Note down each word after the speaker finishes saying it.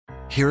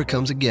Here it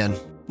comes again.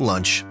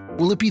 Lunch.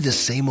 Will it be the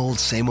same old,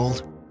 same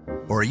old?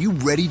 Or are you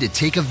ready to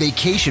take a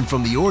vacation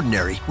from the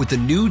ordinary with the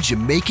new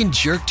Jamaican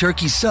Jerk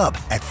Turkey Sub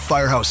at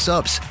Firehouse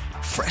Subs?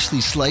 Freshly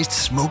sliced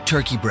smoked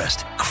turkey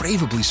breast,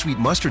 craveably sweet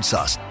mustard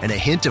sauce, and a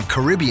hint of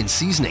Caribbean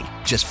seasoning.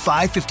 Just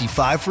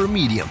 $5.55 for a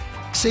medium.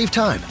 Save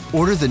time.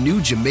 Order the new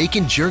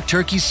Jamaican Jerk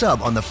Turkey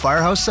Sub on the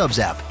Firehouse Subs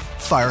app.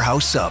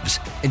 Firehouse Subs.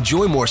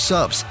 Enjoy more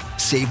subs.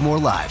 Save more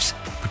lives.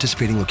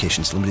 Participating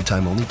locations. Limited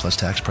time only, plus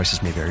tax.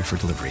 Prices may vary for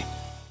delivery.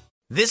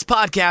 This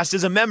podcast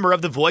is a member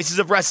of the Voices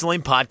of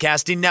Wrestling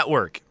Podcasting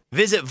Network.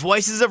 Visit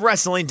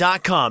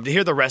voicesofwrestling.com to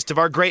hear the rest of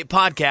our great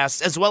podcasts,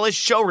 as well as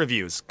show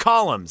reviews,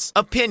 columns,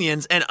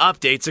 opinions, and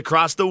updates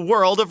across the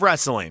world of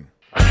wrestling.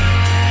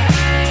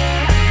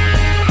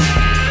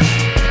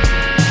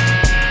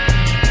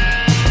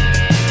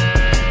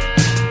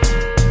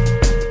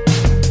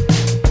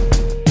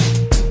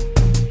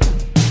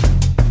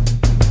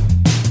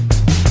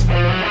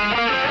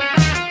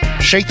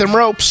 Shake them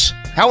ropes.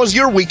 How was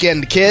your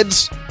weekend,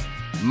 kids?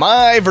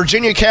 My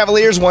Virginia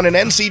Cavaliers won an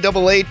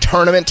NCAA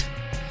tournament.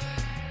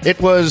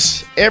 It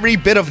was every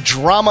bit of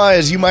drama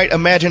as you might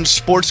imagine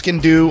sports can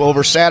do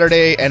over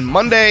Saturday and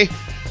Monday.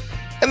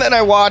 And then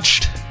I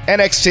watched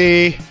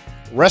NXT,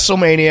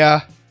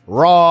 WrestleMania,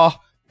 Raw,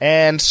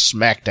 and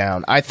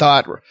SmackDown. I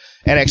thought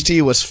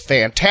NXT was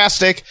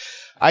fantastic.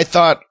 I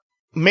thought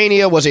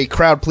Mania was a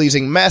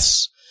crowd-pleasing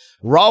mess.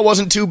 Raw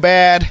wasn't too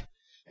bad.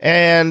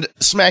 And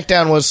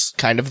SmackDown was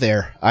kind of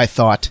there, I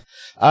thought.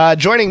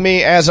 Joining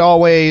me, as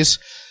always,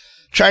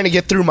 trying to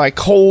get through my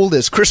cold,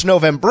 is Chris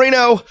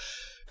Novembrino.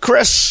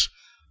 Chris,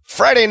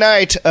 Friday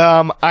night,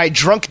 I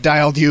drunk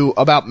dialed you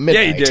about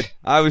midnight. Yeah, you did.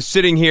 I was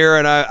sitting here,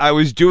 and I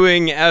was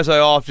doing, as I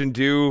often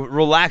do,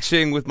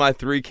 relaxing with my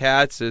three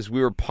cats as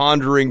we were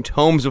pondering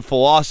tomes of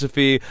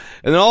philosophy,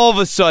 and then all of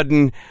a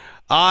sudden,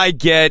 I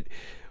get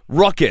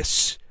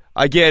ruckus.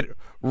 I get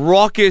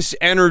raucous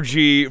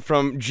energy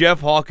from Jeff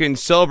Hawkins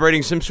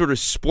celebrating some sort of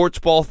sports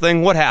ball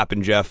thing. What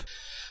happened, Jeff?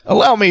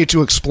 Allow me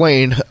to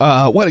explain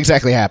what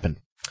exactly happened.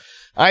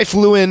 I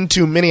flew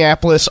into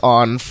Minneapolis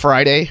on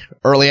Friday,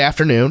 early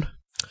afternoon,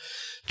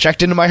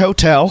 checked into my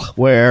hotel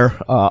where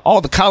all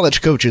the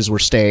college coaches were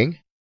staying.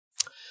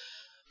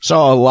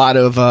 Saw a lot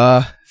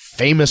of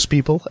famous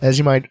people, as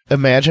you might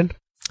imagine.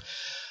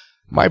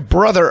 My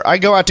brother, I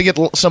go out to get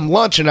some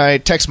lunch, and I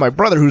text my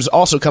brother, who's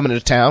also coming to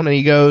town, and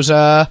he goes,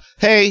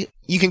 hey,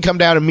 you can come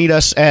down and meet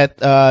us at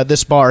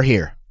this bar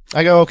here.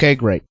 I go, okay,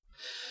 great.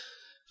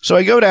 So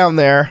I go down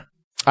there.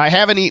 I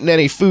haven't eaten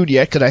any food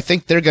yet because I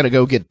think they're going to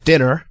go get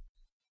dinner.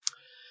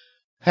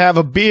 Have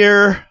a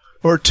beer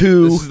or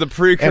two. This is the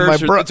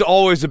precursor. It's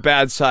always a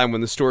bad sign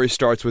when the story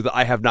starts with,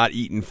 I have not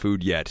eaten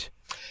food yet.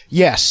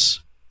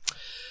 Yes.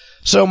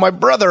 So my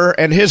brother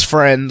and his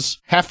friends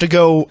have to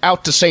go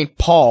out to St.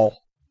 Paul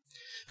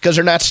because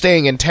they're not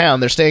staying in town.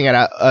 They're staying at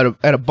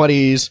a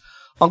buddy's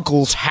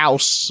uncle's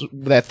house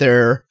that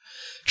they're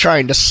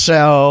trying to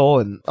sell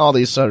and all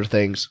these other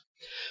things.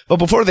 But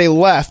before they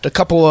left, a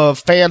couple of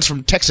fans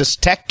from Texas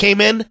Tech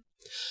came in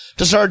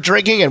to start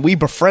drinking, and we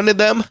befriended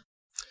them.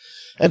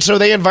 And so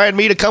they invited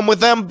me to come with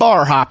them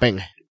bar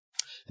hopping.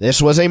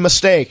 This was a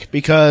mistake,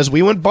 because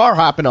we went bar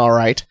hopping all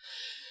right.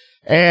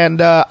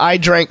 And I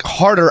drank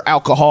harder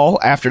alcohol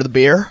after the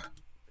beer.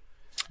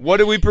 What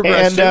did we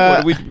progress to? What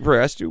did we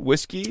progress to?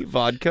 Whiskey,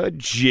 vodka,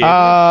 gin?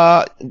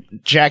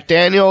 Jack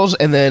Daniels,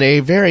 and then a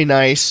very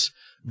nice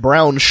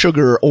brown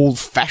sugar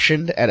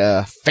old-fashioned at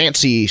a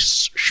fancy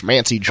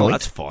schmancy joint. Oh,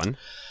 that's fun.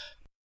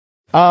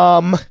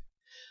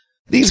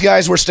 These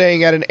guys were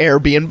staying at an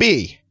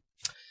Airbnb.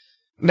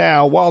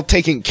 Now, while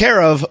taking care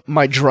of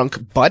my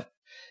drunk butt,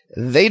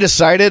 they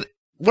decided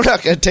we're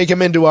not going to take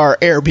him into our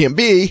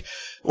Airbnb.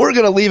 We're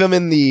going to leave him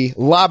in the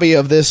lobby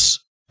of this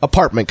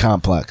apartment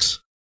complex.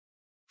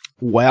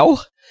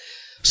 Well,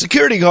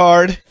 security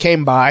guard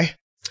came by.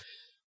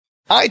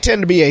 I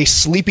tend to be a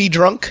sleepy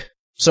drunk,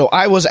 so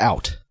I was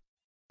out.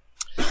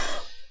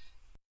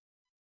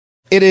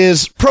 It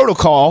is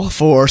protocol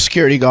for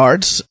security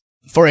guards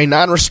for a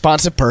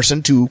non-responsive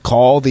person to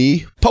call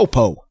the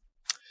popo.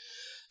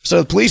 So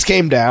the police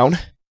came down,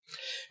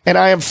 and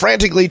I am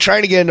frantically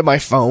trying to get into my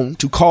phone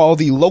to call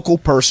the local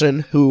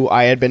person who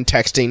I had been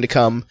texting to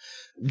come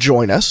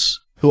join us,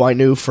 who I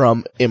knew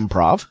from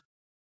improv.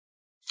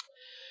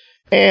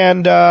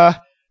 And I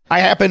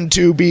happened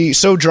to be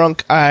so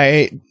drunk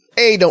I,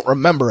 A, don't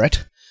remember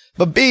it,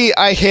 but B,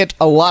 I hit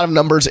a lot of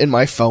numbers in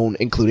my phone,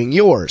 including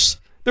yours.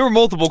 There were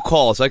multiple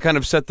calls. I kind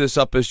of set this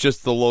up as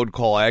just the load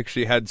call. I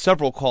actually had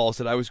several calls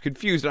that I was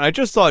confused, and I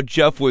just thought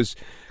Jeff was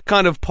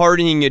kind of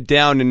partying it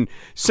down and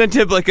sent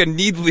him like a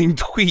needling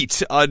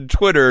tweet on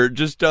Twitter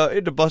just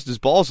to bust his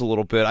balls a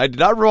little bit. I did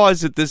not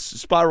realize that this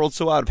spiraled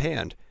so out of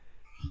hand.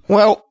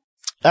 Well,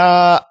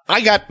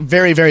 I got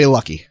very, very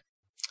lucky.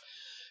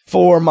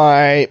 For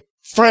my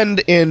friend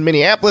in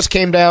Minneapolis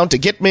came down to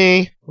get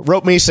me,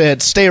 wrote me,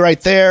 said, stay right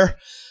there.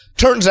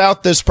 Turns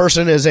out this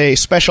person is a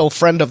special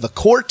friend of the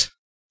court.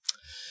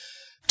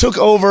 Took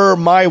over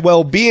my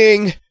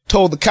well-being,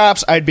 told the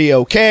cops I'd be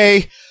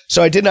okay,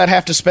 so I did not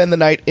have to spend the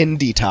night in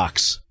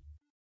detox.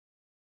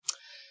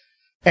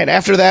 And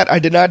after that, I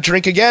did not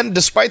drink again,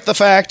 despite the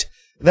fact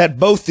that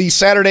both the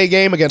Saturday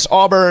game against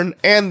Auburn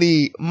and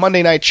the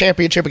Monday night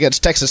championship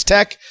against Texas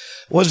Tech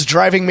was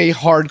driving me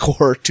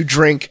hardcore to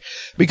drink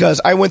because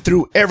I went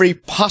through every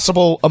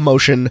possible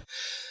emotion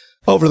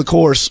over the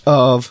course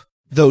of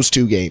those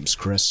two games,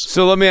 Chris.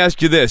 So let me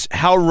ask you this.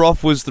 How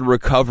rough was the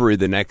recovery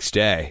the next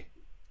day?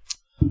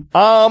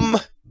 I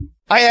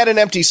had an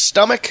empty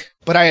stomach,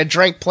 but I had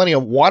drank plenty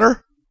of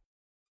water.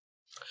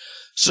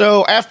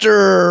 So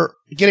after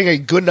getting a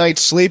good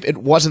night's sleep, it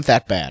wasn't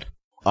that bad,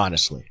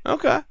 honestly.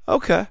 Okay.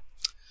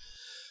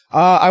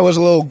 I was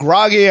a little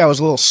groggy. I was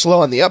a little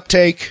slow on the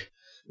uptake.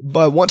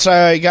 But once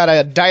I got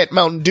a Diet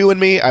Mountain Dew in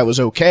me, I was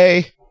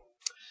okay.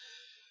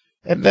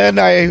 And then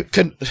I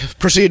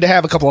proceeded to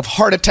have a couple of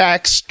heart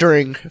attacks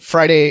during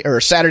Friday or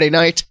Saturday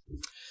night.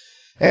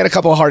 And a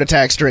couple of heart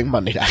attacks during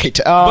Monday night.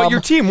 But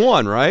your team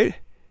won, right?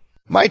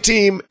 My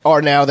team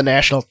are now the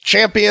national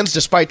champions,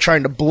 despite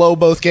trying to blow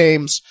both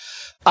games.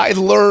 I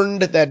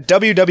learned that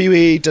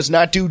WWE does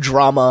not do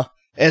drama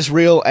as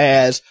real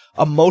as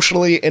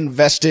emotionally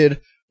invested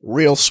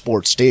real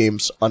sports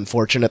teams,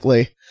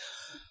 unfortunately.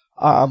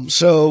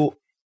 So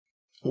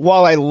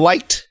while I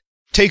liked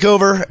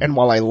TakeOver and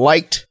while I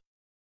liked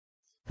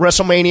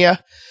WrestleMania,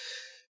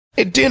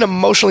 it didn't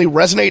emotionally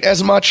resonate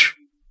as much,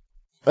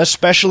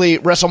 especially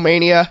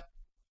WrestleMania.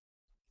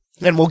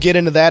 And we'll get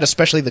into that,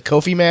 especially the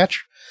Kofi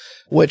match,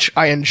 which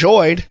I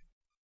enjoyed,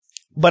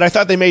 but I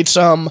thought they made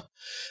some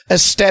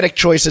aesthetic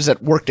choices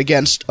that worked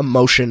against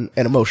emotion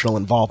and emotional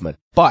involvement.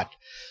 But,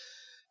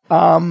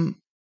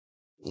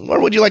 where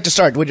would you like to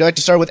start? Would you like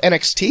to start with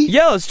NXT?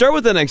 Yeah, let's start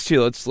with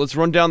NXT. Let's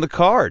run down the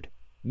card.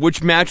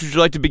 Which match would you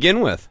like to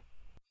begin with?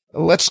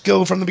 Let's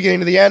go from the beginning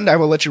to the end. I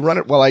will let you run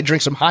it while I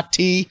drink some hot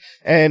tea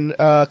and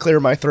clear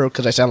my throat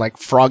because I sound like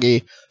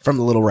Froggy from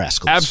the Little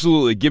Rascals.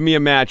 Absolutely. Give me a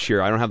match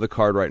here. I don't have the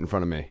card right in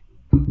front of me.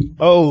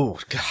 Oh,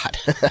 God.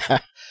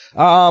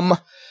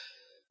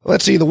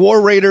 Let's see. The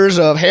War Raiders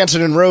of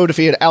Hanson and Rowe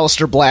defeated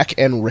Aleister Black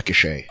and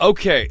Ricochet.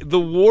 Okay, the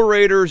War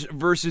Raiders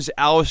versus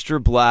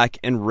Aleister Black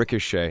and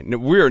Ricochet.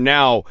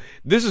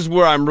 This is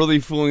where I'm really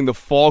feeling the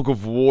fog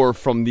of war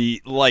from the,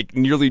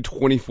 nearly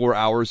 24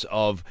 hours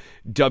of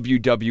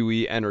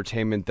WWE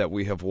entertainment that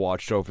we have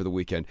watched over the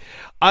weekend.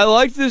 I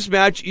liked this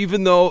match,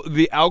 even though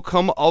the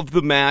outcome of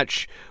the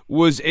match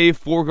was a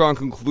foregone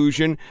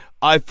conclusion.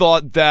 I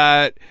thought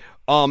that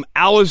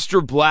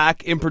Aleister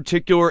Black in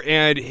particular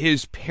and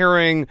his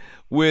pairing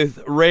with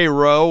Ray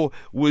Rowe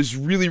was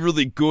really,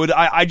 really good.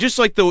 I just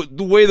like the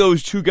way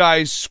those two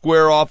guys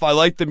square off. I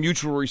like the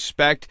mutual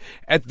respect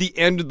at the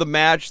end of the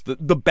match,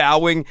 the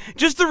bowing,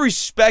 just the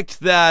respect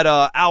that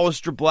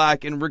Aleister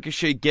Black and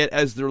Ricochet get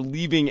as they're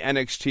leaving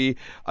NXT.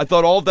 I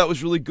thought all of that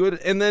was really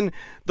good. And then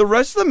the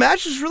rest of the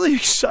match was really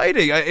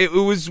exciting. It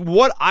was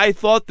what I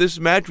thought this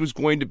match was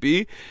going to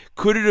be.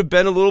 Could it have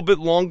been a little bit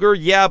longer?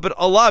 Yeah, but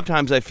a lot of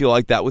times I feel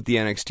like that with the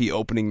NXT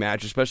opening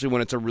match, especially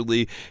when it's a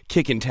really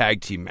kickin' tag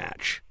team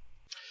match.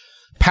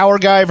 Power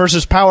guy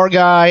versus power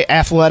guy,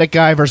 athletic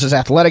guy versus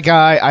athletic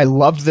guy. I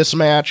loved this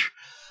match.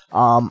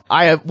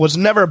 I was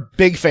never a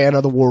big fan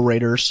of the War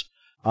Raiders,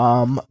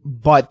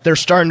 but they're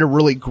starting to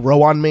really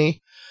grow on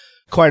me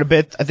quite a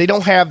bit. They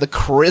don't have the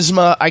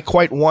charisma I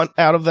quite want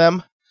out of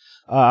them,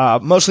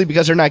 mostly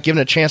because they're not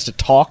given a chance to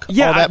talk all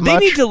that much. Yeah,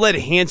 they need to let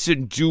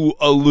Hanson do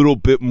a little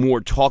bit more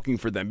talking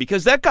for them,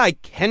 because that guy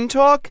can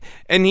talk,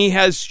 and he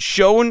has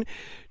shown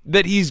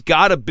that he's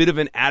got a bit of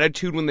an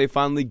attitude when they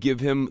finally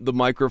give him the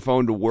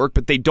microphone to work,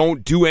 but they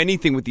don't do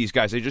anything with these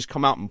guys. They just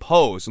come out and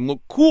pose and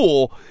look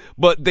cool,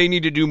 but they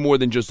need to do more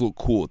than just look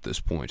cool at this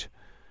point.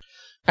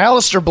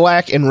 Aleister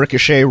Black and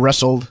Ricochet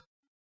wrestled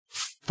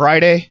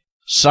Friday,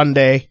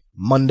 Sunday,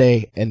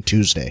 Monday, and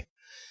Tuesday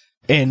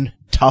in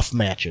tough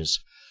matches.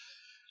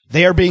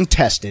 They are being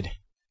tested.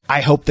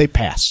 I hope they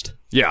passed.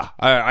 Yeah,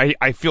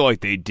 I feel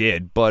like they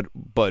did, but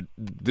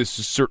this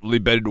has certainly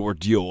been an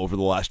ordeal over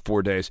the last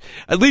 4 days,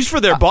 at least for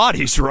their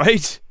bodies,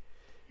 right?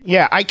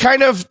 Yeah, I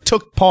kind of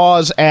took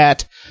pause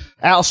at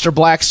Aleister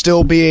Black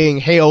still being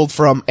hailed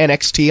from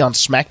NXT on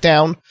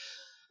SmackDown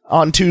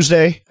on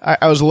Tuesday.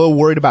 I was a little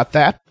worried about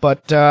that,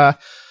 but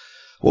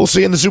we'll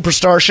see in the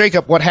Superstar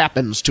Shakeup what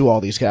happens to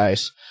all these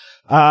guys.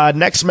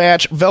 Next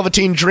match,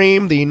 Velveteen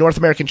Dream, the North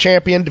American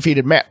champion,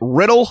 defeated Matt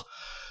Riddle.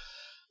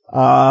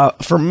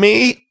 For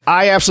me,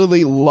 I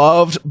absolutely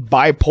loved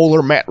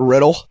bipolar Matt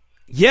Riddle.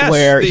 Yes,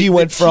 where he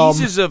went from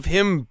teases of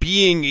him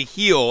being a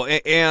heel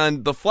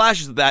and the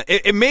flashes of that.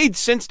 It made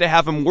sense to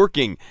have him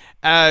working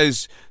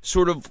as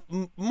sort of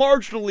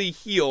marginally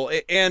heel.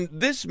 And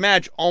this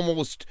match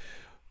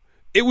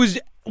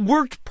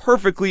worked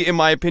perfectly, in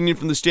my opinion,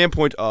 from the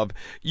standpoint of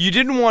you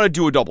didn't want to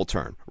do a double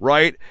turn,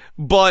 right?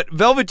 But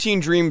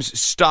Velveteen Dream's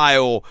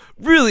style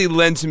really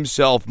lends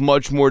himself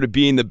much more to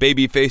being the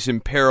babyface in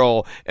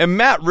peril, and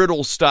Matt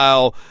Riddle's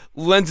style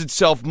lends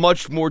itself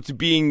much more to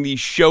being the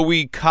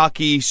showy,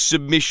 cocky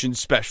submission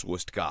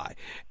specialist guy.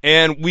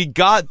 And we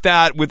got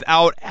that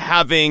without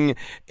having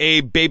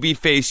a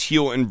babyface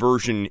heel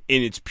inversion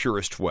in its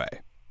purest way.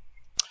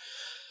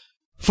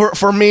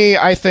 For me,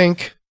 I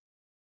think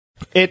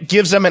it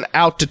gives them an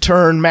out to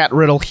turn Matt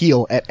Riddle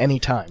heel at any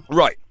time.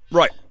 Right.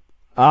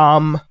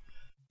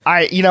 I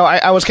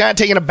was kind of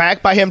taken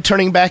aback by him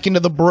turning back into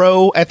the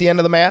Bro at the end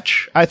of the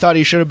match. I thought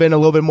he should have been a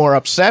little bit more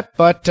upset,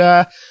 but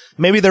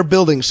maybe they're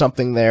building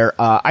something there.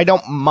 I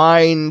don't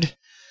mind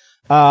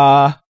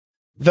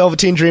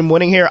Velveteen Dream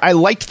winning here. I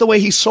liked the way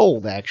he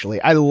sold,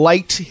 actually. I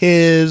liked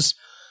his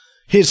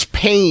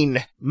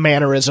pain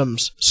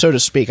mannerisms, so to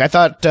speak. I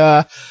thought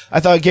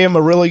it gave him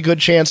a really good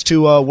chance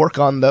to work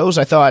on those.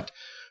 I thought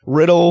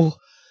Riddle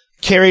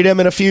carried him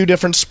in a few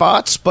different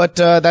spots, but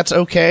that's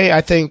okay.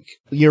 I think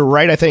you're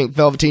right. I think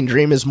Velveteen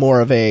Dream is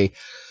more of a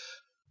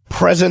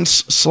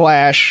presence /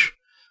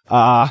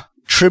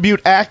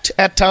 tribute act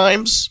at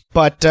times,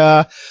 but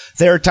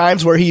there are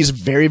times where he's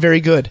very,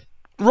 very good.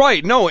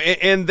 Right, no,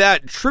 and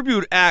that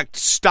tribute act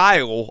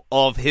style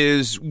of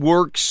his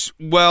works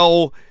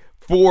well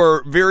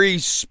for very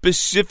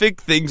specific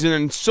things,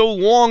 and so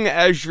long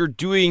as you're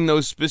doing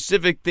those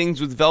specific things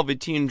with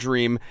Velveteen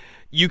Dream,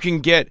 you can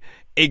get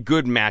a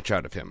good match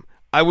out of him.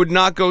 I would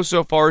not go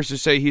so far as to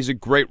say he's a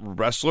great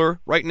wrestler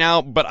right now,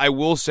 but I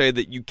will say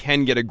that you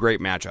can get a great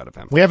match out of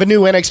him. We have a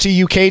new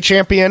NXT UK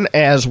champion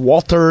as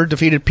Walter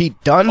defeated Pete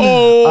Dunne.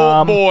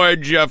 Oh, boy,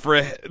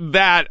 Jeffrey.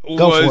 That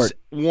was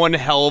one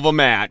hell of a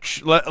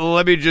match.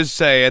 Let me just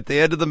say, at the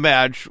end of the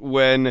match,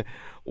 when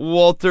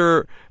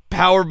Walter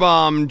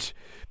powerbombed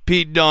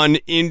Pete Dunne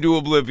into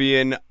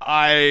oblivion,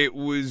 I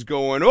was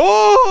going,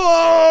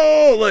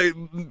 oh!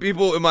 Like,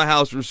 people in my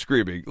house were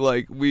screaming.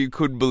 Like, we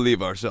couldn't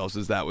believe ourselves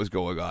as that was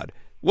going on.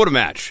 What a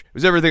match. It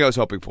was everything I was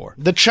hoping for.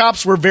 The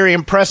chops were very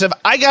impressive.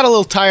 I got a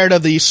little tired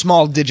of the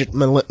small digit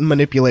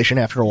manipulation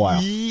after a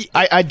while.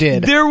 I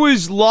did. There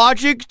was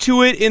logic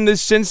to it in the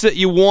sense that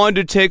you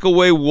wanted to take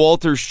away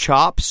Walter's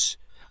chops.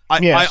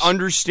 I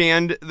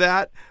understand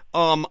that.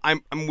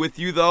 I'm with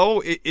you,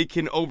 though. It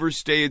can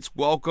overstay its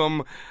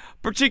welcome.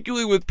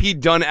 Particularly with Pete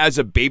Dunne as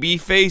a baby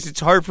face, it's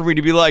hard for me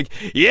to be like,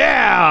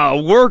 yeah,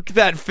 work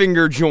that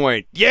finger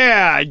joint.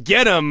 Yeah,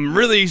 get him.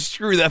 Really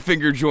screw that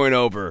finger joint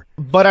over.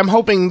 But I'm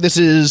hoping this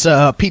is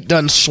Pete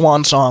Dunne's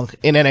swan song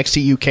in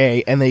NXT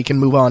UK, and they can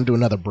move on to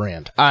another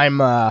brand.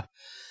 I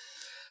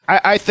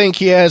think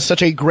he has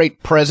such a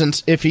great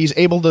presence. If he's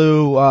able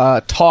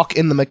to talk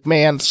in the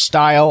McMahon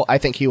style, I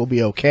think he will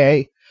be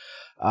okay.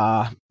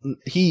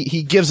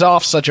 He gives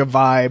off such a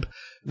vibe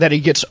that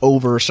he gets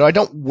over, so I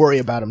don't worry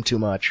about him too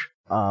much.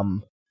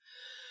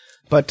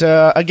 But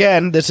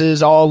again, this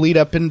is all lead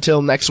up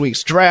until next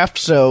week's draft,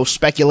 so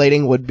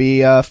speculating would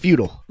be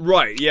futile.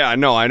 Right, yeah,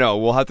 no, I know.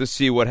 We'll have to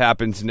see what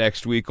happens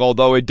next week,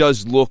 although it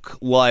does look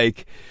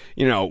like,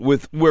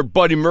 with where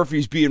Buddy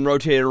Murphy's being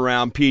rotated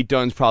around, Pete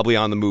Dunne's probably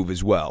on the move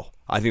as well.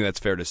 I think that's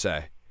fair to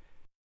say.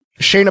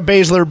 Shayna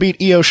Baszler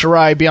beat Io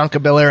Shirai, Bianca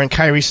Belair, and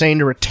Kairi Sane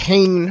to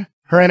retain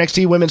her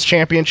NXT Women's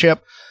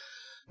Championship.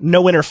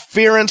 No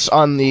interference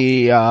on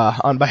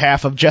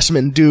behalf of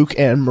Jessamyn Duke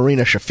and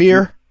Marina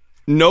Shafir.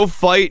 No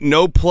fight,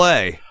 no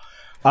play.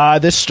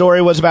 This story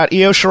was about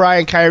Io Shirai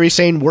and Kairi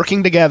Sane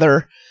working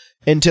together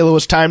until it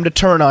was time to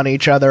turn on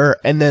each other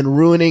and then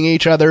ruining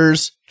each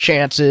other's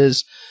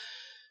chances.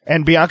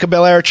 And Bianca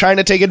Belair trying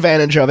to take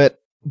advantage of it,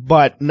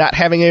 but not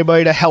having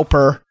anybody to help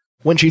her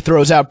when she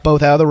throws out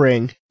both out of the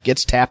ring,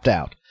 gets tapped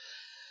out.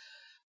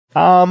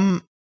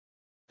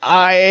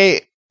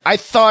 I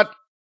thought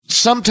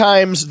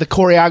sometimes the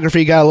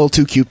choreography got a little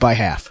too cute by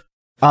half.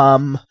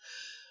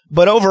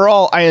 But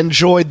overall, I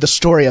enjoyed the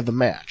story of the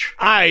match.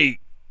 I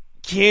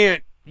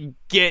can't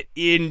get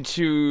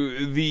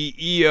into the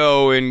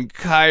Io and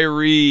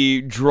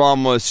Kairi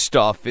drama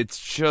stuff. It's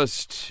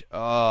just,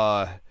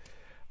 I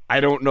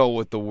don't know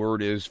what the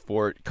word is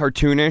for it.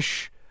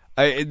 Cartoonish?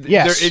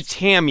 Yes. It's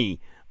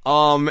hammy.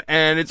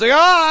 And it's like,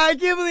 I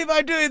can't believe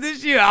I'm doing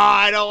this to you.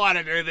 I don't want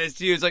to do this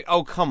to you. It's like,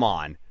 oh, come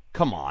on.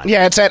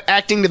 Yeah, it's that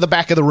acting to the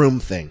back of the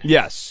room thing.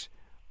 Yes.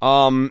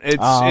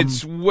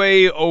 It's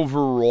way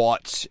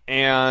overwrought,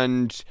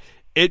 and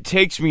it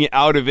takes me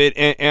out of it,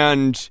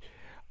 and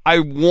I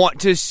want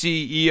to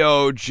see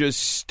Io just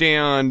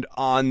stand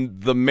on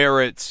the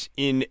merits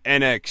in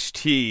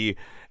NXT,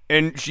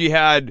 and she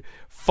had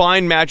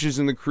fine matches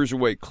in the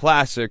Cruiserweight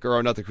Classic,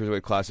 or not the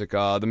Cruiserweight Classic,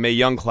 the Mae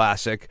Young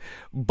Classic,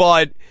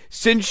 but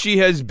since she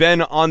has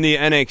been on the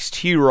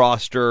NXT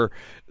roster,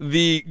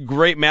 the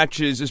great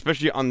matches,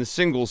 especially on the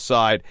singles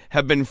side,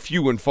 have been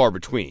few and far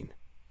between.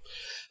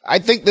 I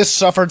think this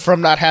suffered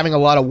from not having a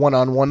lot of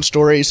one-on-one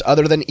stories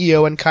other than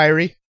Io and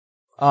Kairi.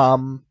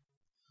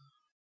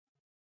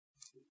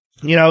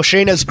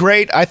 Shayna's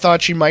great. I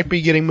thought she might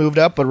be getting moved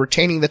up, but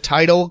retaining the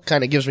title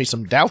kind of gives me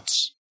some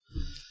doubts.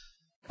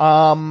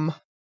 I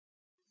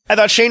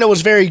thought Shayna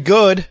was very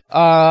good.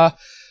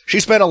 She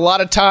spent a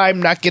lot of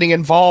time not getting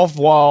involved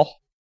while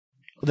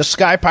the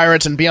Sky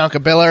Pirates and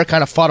Bianca Belair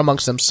kind of fought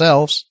amongst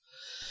themselves.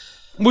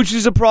 Which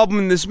is a problem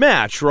in this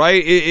match,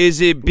 right?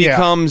 Is it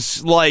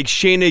becomes like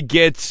Shayna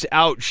gets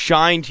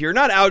outshined here.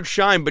 Not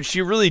outshined, but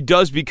she really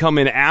does become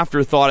an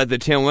afterthought at the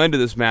tail end of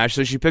this match.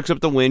 So she picks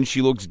up the win.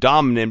 She looks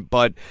dominant,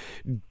 but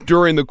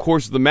during the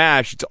course of the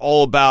match, it's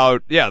all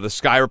about, the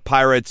Sky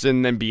Pirates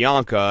and then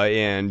Bianca,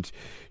 and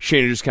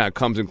Shayna just kind of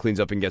comes and cleans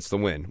up and gets the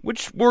win,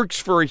 which works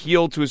for a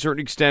heel to a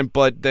certain extent,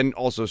 but then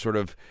also sort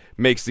of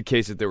makes the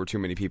case that there were too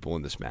many people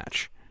in this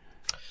match.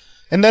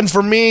 And then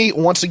for me,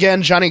 once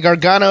again, Johnny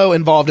Gargano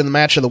involved in the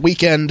match of the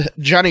weekend.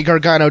 Johnny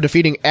Gargano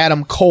defeating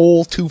Adam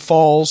Cole 2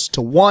 falls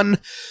to 1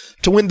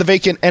 to win the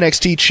vacant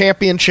NXT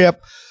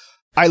championship.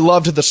 I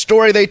loved the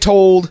story they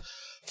told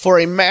for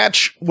a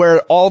match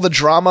where all the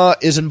drama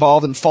is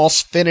involved in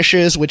false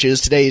finishes, which is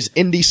today's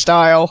indie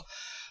style.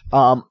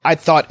 I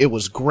thought it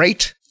was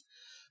great.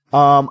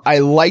 I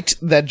liked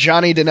that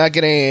Johnny did not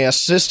get any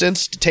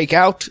assistance to take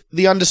out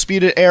the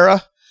Undisputed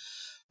Era.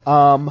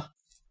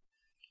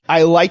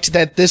 I liked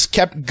that this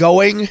kept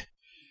going,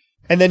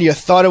 and then you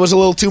thought it was a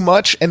little too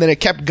much, and then it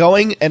kept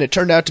going, and it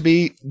turned out to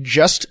be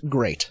just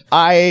great.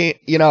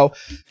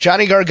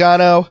 Johnny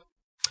Gargano,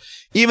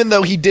 even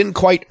though he didn't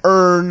quite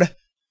earn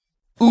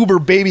uber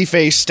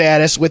babyface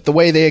status with the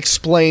way they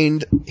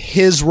explained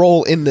his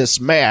role in this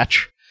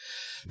match,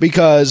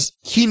 because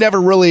he never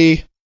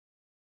really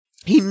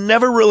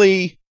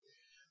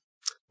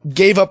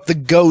gave up the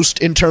ghost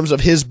in terms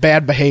of his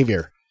bad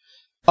behavior,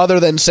 other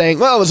than saying,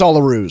 well, it was all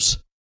a ruse.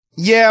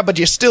 Yeah, but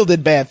you still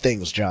did bad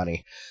things,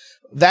 Johnny.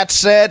 That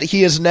said,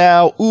 he is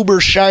now uber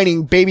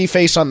shining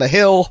babyface on the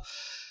hill.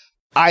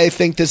 I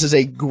think this is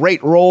a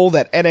great role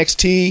that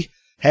NXT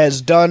has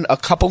done a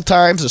couple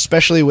times,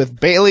 especially with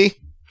Bayley.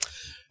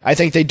 I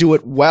think they do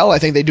it well. I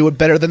think they do it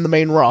better than the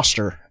main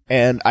roster,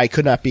 and I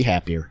could not be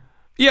happier.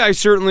 Yeah, I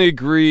certainly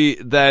agree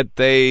that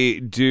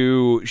they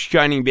do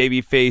shining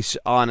babyface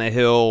on a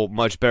hill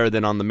much better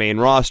than on the main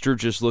roster.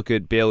 Just look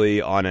at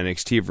Bayley on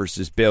NXT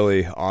versus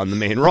Bayley on the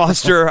main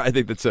roster. I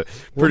think that's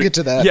we'll get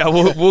to that. Yeah,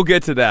 we'll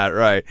get to that,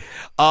 right.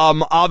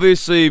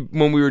 Obviously,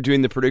 when we were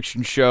doing the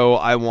prediction show,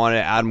 I wanted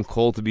Adam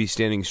Cole to be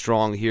standing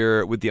strong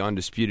here with the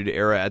Undisputed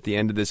Era at the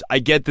end of this. I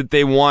get that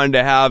they wanted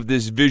to have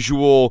this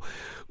visual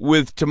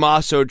with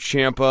Tommaso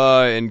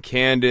Ciampa and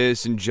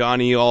Candice and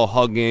Johnny all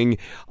hugging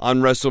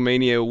on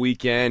WrestleMania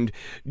weekend.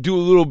 Do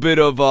a little bit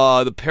of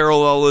the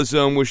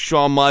parallelism with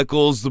Shawn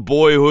Michaels. The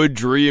boyhood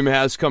dream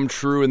has come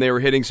true, and they were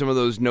hitting some of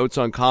those notes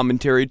on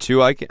commentary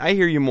too. I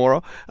hear you,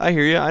 Moro. I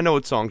hear you. I know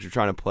what songs you're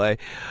trying to play.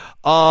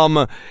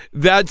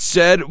 That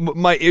said,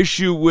 my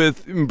issue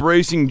with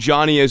embracing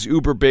Johnny as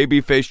uber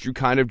babyface, you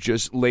kind of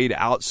just laid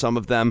out some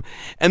of them.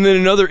 And then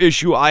another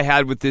issue I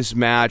had with this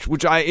match,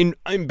 which I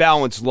in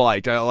balance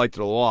liked. I liked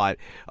it a lot.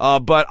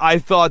 But I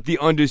thought the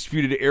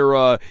Undisputed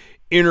Era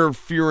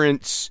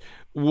interference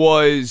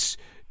was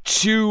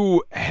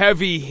too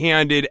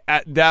heavy-handed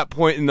at that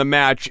point in the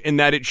match, and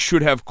that it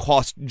should have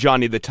cost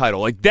Johnny the title.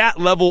 Like, that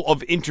level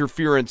of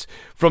interference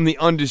from the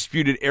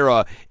Undisputed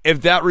Era,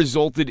 if that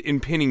resulted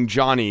in pinning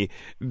Johnny,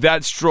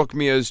 that struck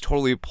me as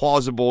totally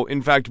plausible.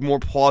 In fact, more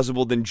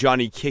plausible than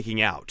Johnny kicking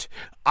out.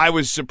 I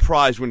was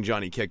surprised when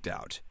Johnny kicked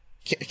out.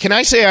 Can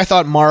I say I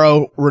thought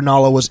Mauro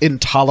Ranallo was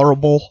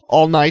intolerable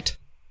all night?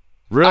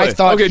 Really? I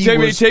thought okay,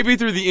 take me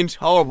through the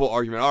intolerable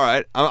argument. All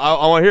right,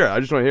 I want to hear it.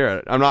 I just want to hear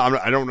it.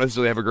 I don't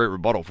necessarily have a great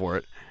rebuttal for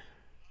it.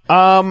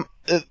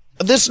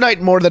 This night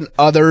more than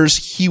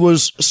others, he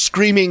was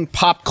screaming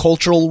pop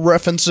cultural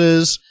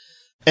references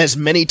as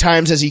many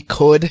times as he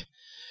could,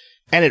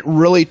 and it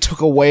really took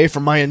away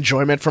from my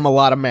enjoyment from a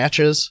lot of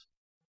matches.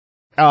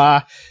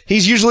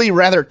 He's usually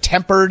rather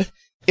tempered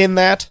in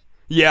that.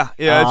 Yeah,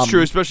 it's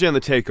true, especially on the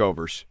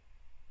takeovers.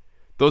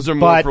 Those are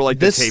more for like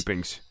the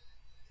tapings.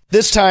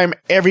 This time,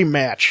 every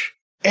match,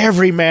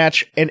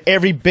 and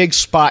every big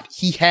spot,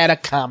 he had a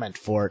comment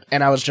for it.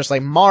 And I was just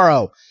like,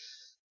 Mauro,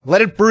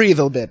 let it breathe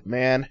a bit,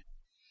 man.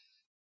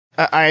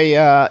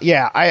 I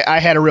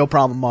had a real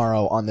problem with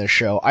Mauro on this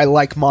show. I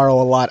like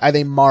Mauro a lot. I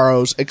think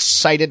Mauro's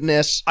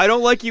excitedness. I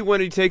don't like it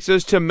when he takes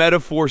us to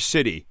Metaphor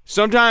City.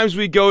 Sometimes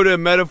we go to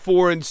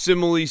Metaphor and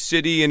Simile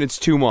City, and it's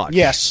too much.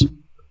 Yes.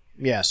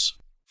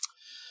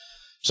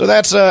 So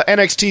that's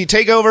NXT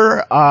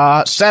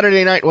TakeOver.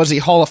 Saturday night was the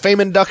Hall of Fame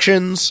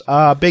inductions.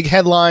 Big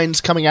headlines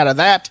coming out of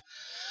that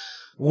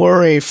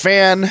were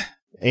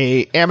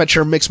a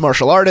amateur mixed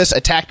martial artist,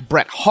 attacked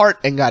Bret Hart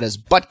and got his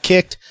butt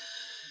kicked.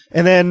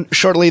 And then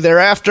shortly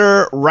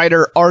thereafter,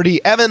 writer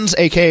Artie Evans,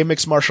 a.k.a.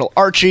 Mixed Martial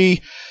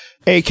Archie,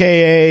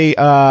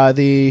 a.k.a.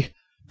 The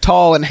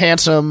tall and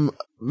handsome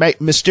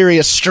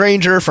mysterious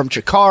stranger from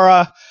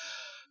Chikara,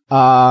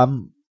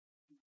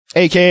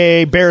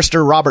 a.k.a.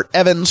 Barrister Robert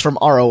Evans from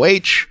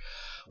ROH,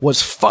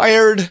 was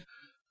fired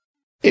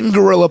in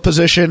gorilla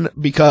position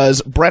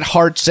because Bret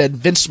Hart said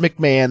Vince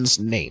McMahon's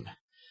name.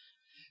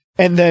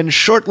 And then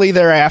shortly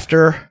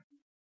thereafter,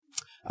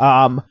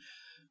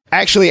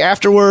 actually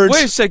afterwards...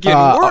 Wait a second,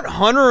 weren't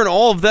Hunter and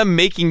all of them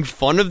making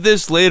fun of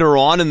this later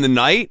on in the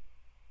night?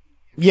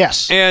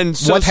 Yes. And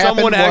so what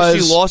someone happened actually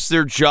was, lost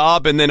their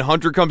job, and then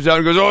Hunter comes out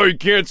and goes, "Oh, you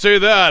can't say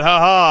that. Ha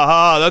ha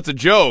ha. That's a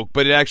joke."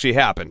 But it actually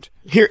happened.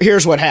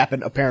 Here's what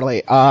happened,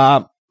 apparently.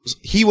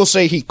 He will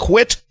say he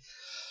quit,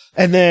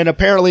 and then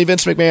apparently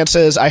Vince McMahon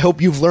says, "I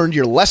hope you've learned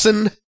your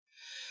lesson."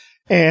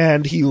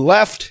 And he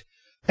left,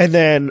 and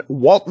then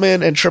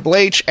Waltman and Triple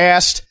H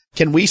asked,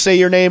 "Can we say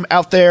your name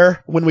out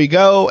there when we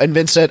go?" And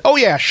Vince said, "Oh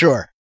yeah,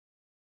 sure."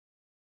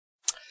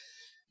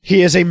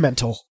 He is a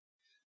mental.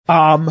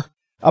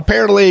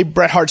 Apparently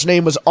Bret Hart's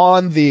name was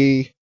on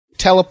the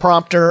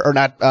teleprompter, or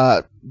not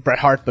Bret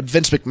Hart, but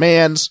Vince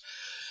McMahon's.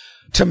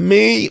 To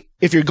me,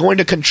 if you're going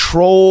to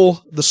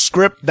control the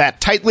script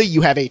that tightly,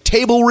 you have a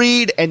table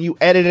read and you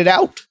edit it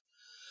out,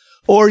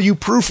 or you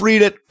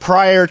proofread it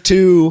prior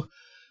to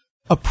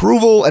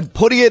approval and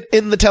putting it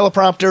in the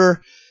teleprompter.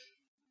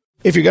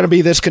 If you're going to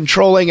be this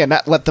controlling and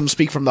not let them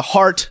speak from the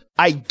heart,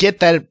 I get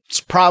that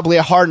it's probably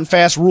a hard and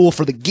fast rule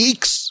for the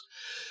geeks,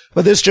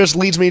 but this just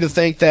leads me to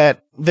think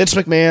that Vince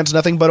McMahon's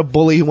nothing but a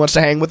bully who wants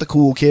to hang with the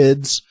cool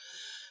kids,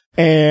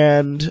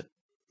 and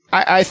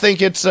I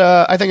think it's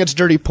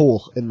dirty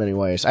pool in many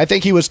ways. I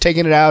think he was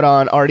taking it out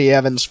on Artie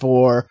Evans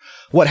for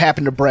what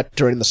happened to Bret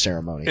during the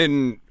ceremony.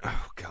 And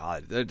oh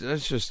god,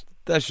 that's just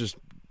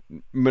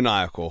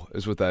maniacal,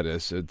 is what that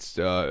is. It's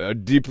a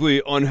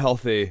deeply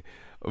unhealthy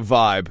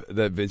vibe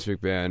that Vince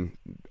McMahon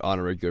on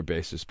a regular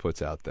basis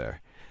puts out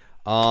there.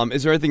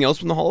 Is there anything else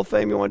from the Hall of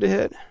Fame you wanted to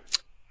hit?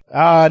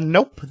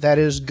 Nope. That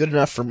is good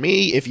enough for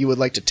me if you would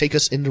like to take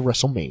us into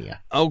WrestleMania.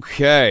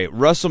 Okay,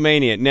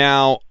 WrestleMania.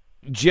 Now,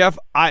 Jeff,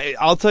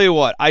 I'll tell you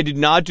what, I did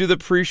not do the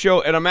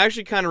pre-show, and I'm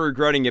actually kind of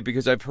regretting it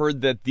because I've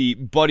heard that the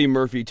Buddy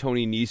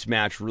Murphy-Tony Nese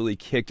match really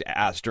kicked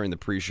ass during the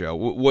pre-show.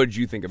 What did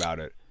you think about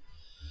it?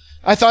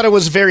 I thought it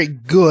was very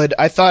good.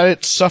 I thought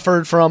it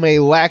suffered from a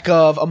lack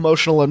of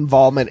emotional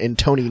involvement in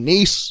Tony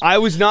Nese. I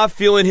was not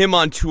feeling him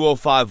on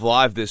 205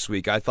 Live this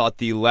week. I thought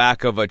the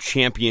lack of a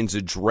champion's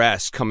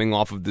address coming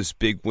off of this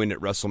big win at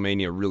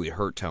WrestleMania really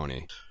hurt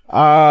Tony.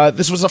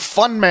 This was a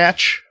fun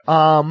match.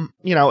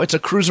 It's a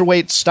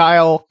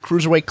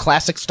cruiserweight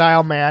classic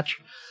style match.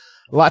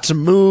 Lots of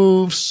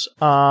moves.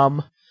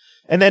 And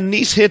then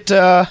Nese hit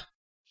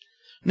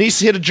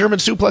a German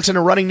suplex and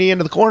a running knee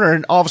into the corner,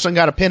 and all of a sudden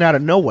got a pin out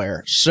of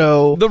nowhere.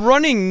 So the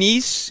running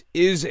Nese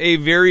is a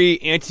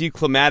very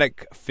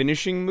anticlimactic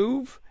finishing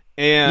move,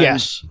 and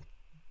yes,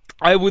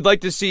 I would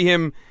like to see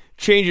him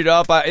change it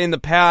up. In the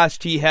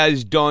past, he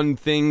has done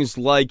things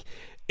like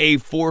a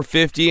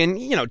 450,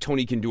 and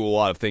Tony can do a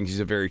lot of things.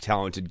 He's a very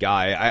talented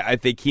guy. I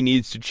think he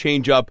needs to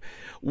change up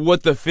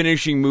what the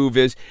finishing move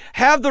is.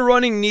 Have the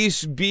running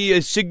Nese be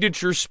a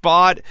signature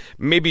spot,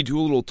 maybe do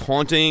a little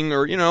taunting,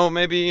 or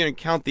maybe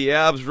count the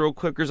abs real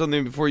quick or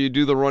something before you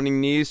do the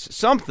running Nese.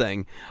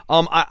 Something.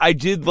 I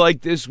did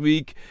like this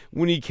week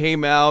when he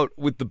came out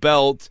with the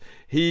belt.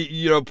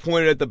 He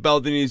pointed at the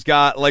belt and he's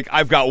got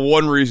I've got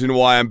one reason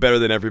why I'm better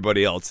than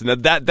everybody else, and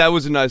that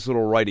was a nice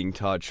little writing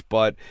touch.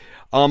 But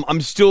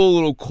I'm still a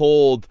little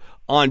cold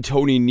on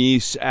Tony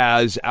Nese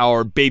as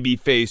our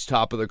babyface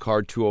top of the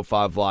card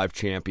 205 Live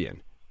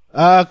champion.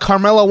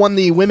 Carmella won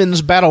the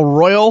Women's Battle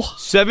Royal.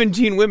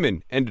 17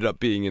 women ended up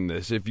being in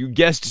this. If you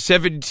guessed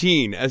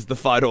 17 as the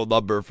final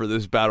number for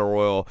this Battle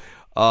Royal,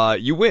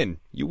 you win.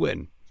 You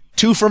win.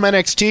 2 from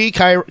NXT,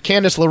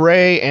 Candice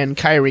LeRae and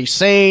Kairi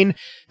Sane.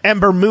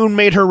 Ember Moon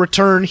made her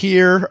return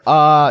here.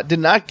 Did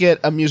not get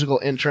a musical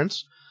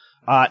entrance.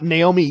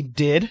 Naomi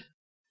did,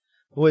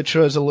 which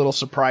was a little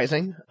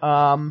surprising.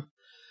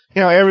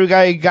 Every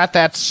guy got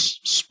that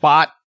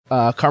spot.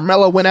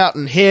 Carmella went out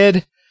and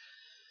hid.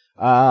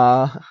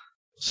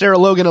 Sarah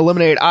Logan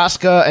eliminated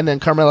Asuka, and then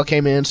Carmella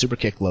came in, super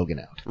kicked Logan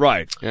out.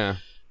 Right, yeah.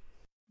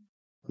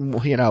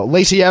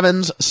 Lacey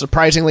Evans,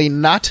 surprisingly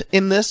not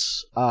in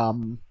this.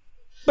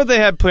 But they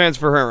had plans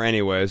for her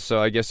anyways, so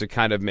I guess it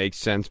kind of makes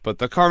sense. But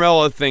the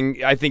Carmella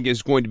thing, I think,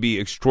 is going to be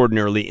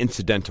extraordinarily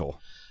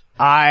incidental.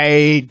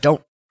 I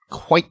don't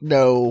quite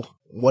know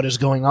what is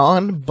going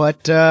on,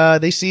 but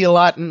they see a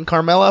lot in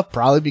Carmella,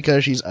 probably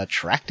because she's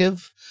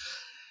attractive.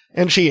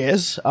 And she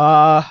is.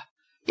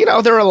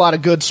 There are a lot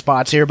of good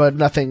spots here, but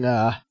nothing,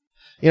 the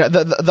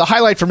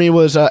highlight for me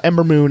was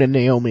Ember Moon and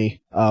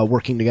Naomi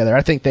working together.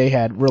 I think they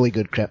had really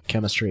good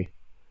chemistry.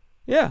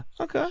 Yeah,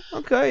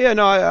 okay. Yeah,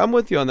 no, I'm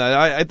with you on that.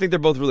 I think they're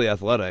both really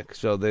athletic,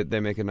 so they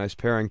make a nice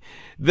pairing.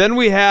 Then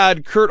we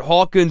had Curt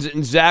Hawkins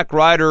and Zack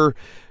Ryder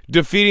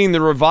defeating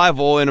the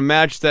Revival in a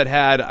match that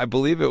had, I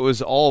believe it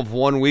was all of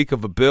 1 week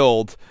of a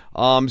build.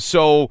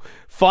 So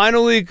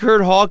finally,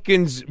 Curt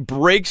Hawkins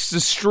breaks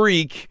the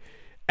streak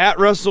at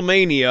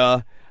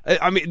WrestleMania.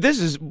 I mean,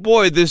 this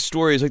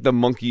story is like the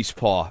monkey's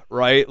paw,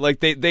 right? Like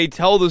they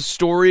tell the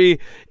story.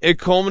 It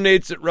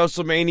culminates at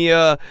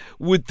WrestleMania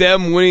with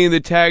them winning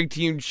the tag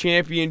team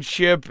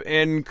championship,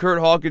 and Curt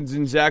Hawkins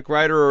and Zack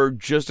Ryder are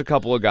just a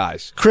couple of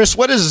guys. Chris,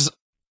 what is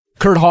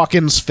Curt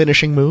Hawkins'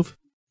 finishing move?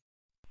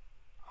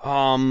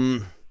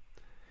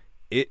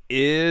 It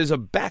is a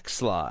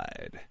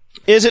backslide.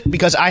 Is it?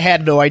 Because I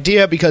had no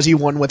idea, because he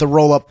won with a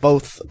roll-up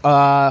both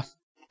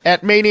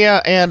at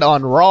Mania and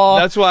on Raw.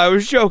 That's why I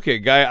was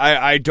joking.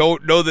 I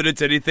don't know that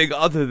it's anything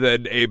other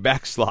than a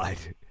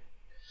backslide.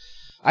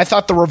 I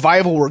thought the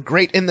Revival were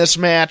great in this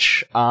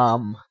match.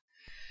 And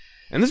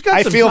this got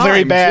I some feel time,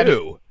 very bad.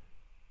 too.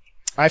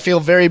 I feel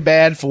very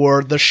bad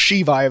for the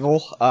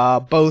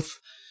She-Vival, both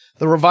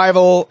the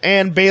Revival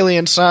and Bayley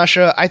and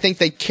Sasha. I think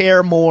they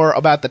care more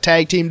about the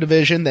tag team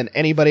division than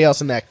anybody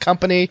else in that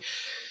company.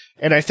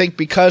 And I think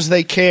because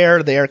they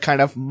care, they are kind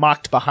of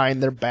mocked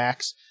behind their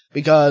backs.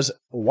 Because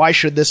why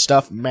should this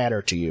stuff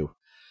matter to you?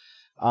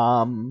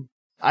 I'm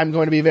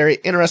going to be very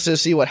interested to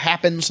see what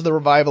happens to the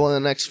Revival in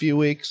the next few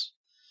weeks.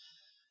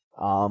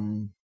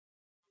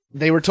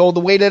 They were told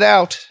to wait it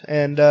out,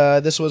 and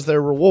this was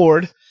their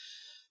reward,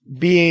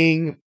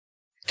 being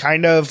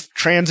kind of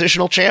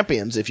transitional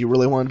champions, if you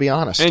really want to be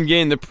honest. And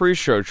gain the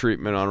pre-show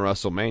treatment on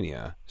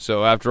WrestleMania.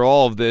 So after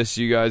all of this,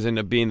 you guys end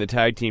up being the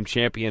tag team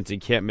champions and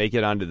can't make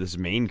it onto this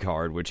main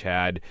card, which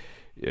had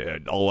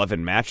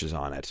 11 matches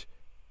on it.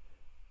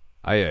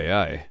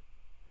 Aye.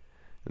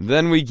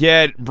 Then we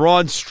get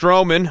Braun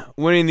Strowman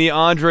winning the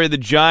Andre the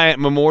Giant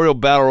Memorial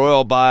Battle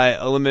Royal by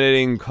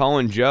eliminating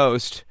Colin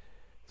Jost.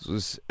 This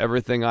was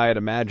everything I had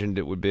imagined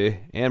it would be,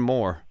 and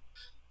more.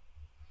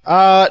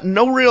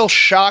 No real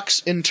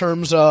shocks in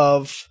terms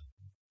of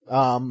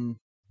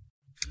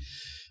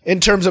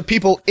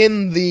people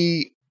in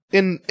the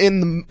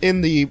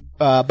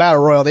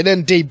Battle Royal. They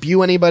didn't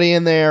debut anybody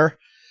in there.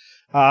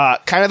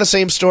 Kind of the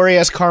same story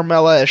as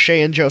Carmella, as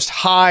Shea and Jost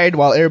hide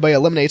while everybody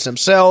eliminates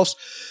themselves.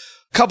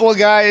 A couple of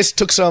guys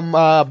took some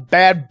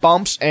bad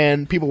bumps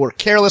and people were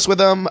careless with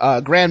them.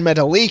 Grand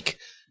Metalik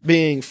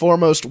being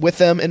foremost with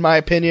them, in my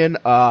opinion.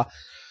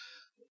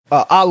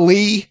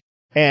 Ali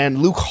and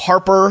Luke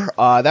Harper.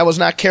 That was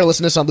not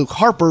carelessness on Luke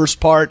Harper's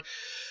part,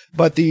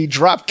 but the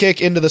drop kick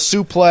into the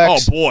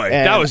suplex. Oh boy,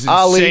 and that was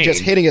Ali insane.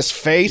 just hitting his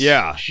face.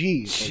 Yeah.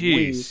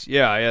 Jeez.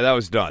 Yeah, that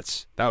was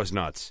nuts.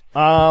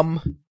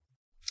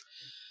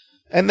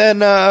 And then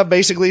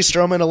basically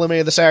Strowman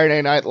eliminated the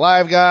Saturday Night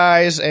Live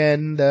guys,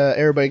 and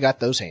everybody got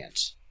those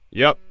hands.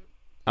 Yep.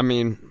 I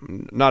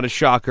mean, not a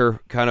shocker.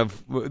 Kind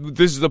of,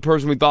 this is the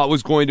person we thought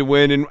was going to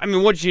win. And I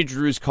mean, once you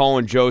introduce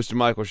Colin Jost and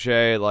Michael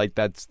Shea, like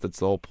that's the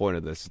whole point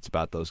of this. It's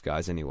about those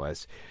guys,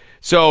 anyways.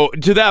 So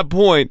to that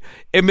point,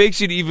 it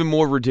makes it even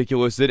more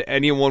ridiculous that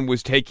anyone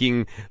was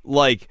taking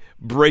like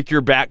break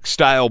your back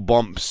style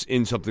bumps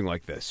in something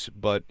like this.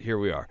 But here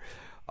we are.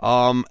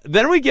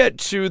 Then we get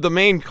to the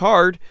main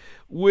card,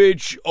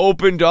 which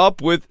opened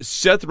up with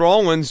Seth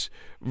Rollins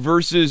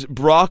versus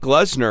Brock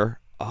Lesnar.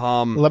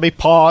 Let me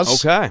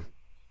pause. Okay.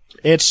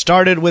 It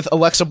started with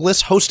Alexa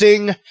Bliss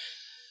hosting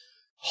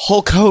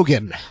Hulk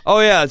Hogan. Oh,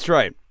 yeah, that's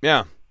right.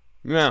 Yeah.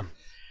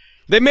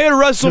 They made a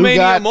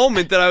WrestleMania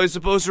moment that I was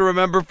supposed to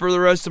remember for the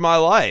rest of my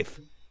life.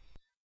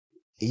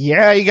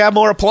 Yeah, he got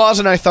more applause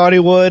than I thought he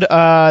would.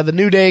 The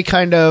New Day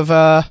kind of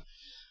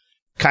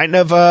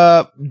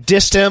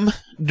dissed him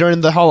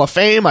during the Hall of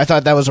Fame. I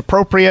thought that was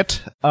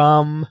appropriate.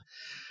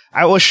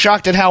 I was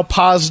shocked at how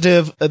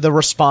positive the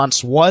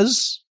response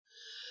was.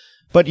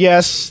 But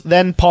yes,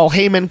 then Paul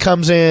Heyman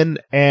comes in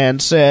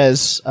and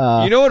says,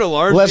 you know what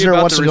alarms me Lesnar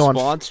about wants the to go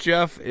response,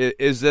 Jeff,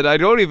 is that I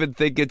don't even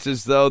think it's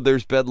as though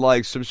there's been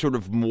like some sort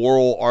of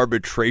moral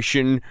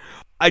arbitration.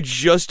 I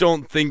just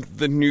don't think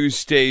the news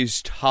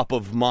stays top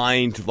of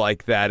mind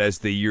like that as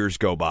the years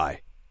go by.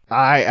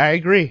 I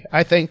agree.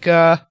 I think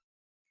they're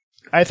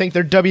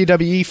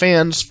WWE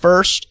fans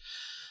first,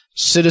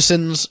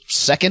 citizens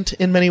second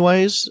in many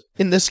ways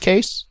in this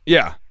case.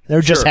 Yeah. They're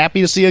just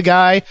happy to see a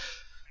guy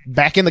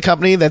back in the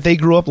company that they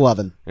grew up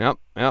loving. Yep.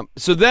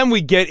 So then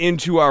we get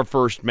into our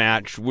first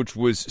match, which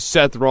was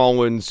Seth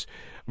Rollins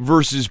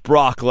versus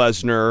Brock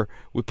Lesnar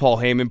with Paul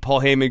Heyman. Paul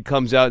Heyman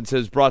comes out and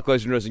says Brock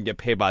Lesnar doesn't get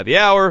paid by the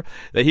hour,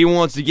 that he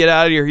wants to get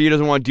out of here. He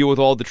doesn't want to deal with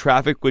all the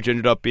traffic, which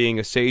ended up being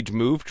a sage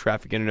move.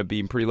 Traffic ended up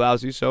being pretty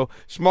lousy, so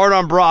smart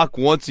on Brock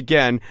once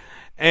again.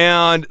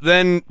 And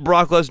then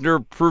Brock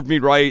Lesnar proved me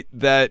right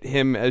that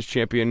him as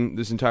champion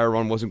this entire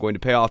run wasn't going to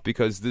pay off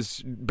because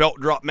this belt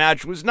drop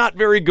match was not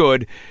very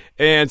good,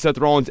 and Seth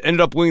Rollins ended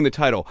up winning the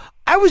title.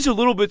 I was a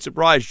little bit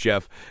surprised,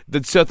 Jeff,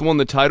 that Seth won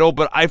the title,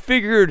 but I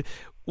figured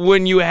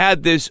when you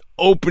had this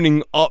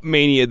opening up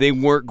Mania, they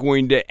weren't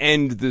going to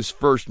end this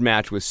first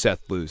match with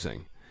Seth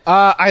losing.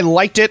 I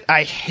liked it.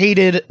 I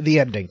hated the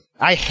ending.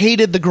 I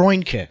hated the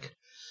groin kick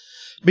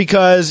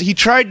because he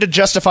tried to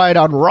justify it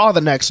on Raw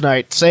the next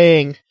night,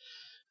 saying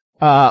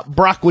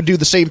Brock would do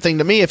the same thing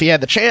to me if he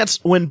had the chance,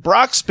 when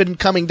Brock's been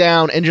coming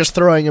down and just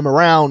throwing him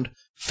around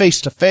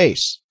face to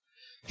face.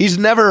 He's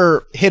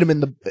never hit him in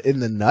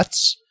the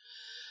nuts.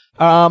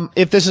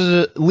 If this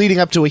is leading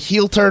up to a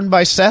heel turn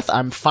by Seth,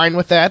 I'm fine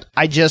with that.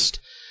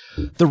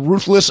 The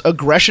ruthless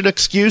aggression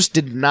excuse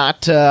did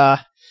not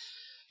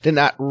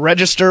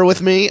register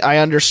with me. I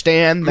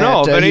understand that.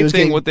 No, if he was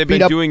anything, what they've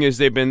been up. doing is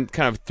they've been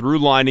kind of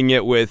through-lining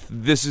it with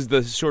this is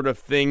the sort of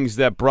things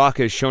that Brock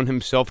has shown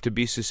himself to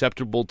be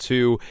susceptible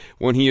to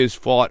when he has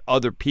fought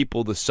other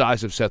people the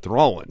size of Seth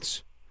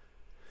Rollins.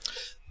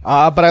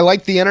 But I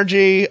like the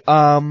energy.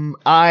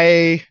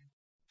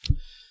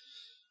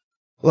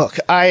 Look,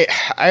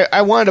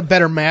 I wanted a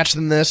better match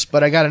than this,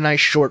 but I got a nice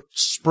short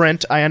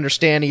sprint. I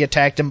understand he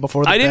attacked him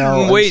before the bell. I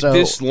didn't wait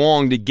this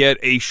long to get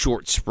a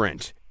short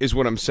sprint, is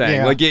what I'm saying.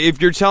 Yeah. Like,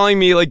 if you're telling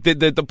me like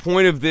that the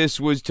point of this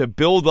was to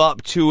build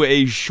up to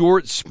a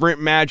short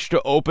sprint match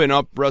to open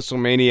up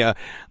WrestleMania,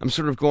 I'm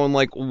sort of going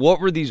like,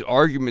 what were these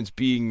arguments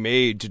being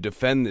made to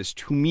defend this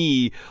to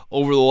me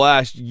over the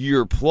last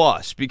year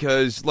plus?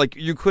 Because like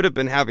you could have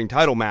been having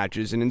title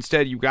matches and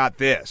instead you got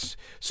this.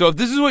 So if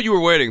this is what you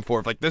were waiting for,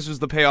 if like this was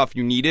the payoff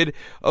you needed,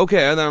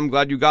 okay, then I'm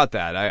glad you got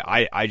that.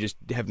 I just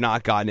have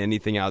not gotten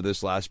anything out of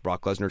this last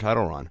Brock Lesnar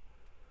title run.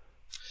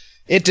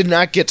 It did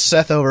not get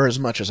Seth over as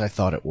much as I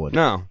thought it would.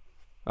 No.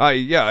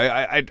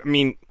 I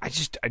mean, I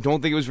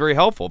don't think it was very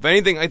helpful. If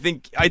anything, I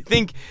think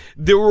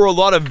there were a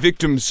lot of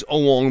victims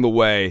along the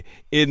way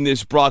in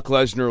this Brock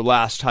Lesnar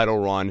last title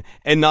run,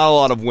 and not a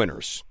lot of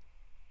winners.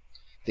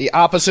 The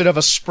opposite of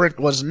a sprint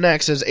was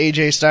next as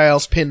AJ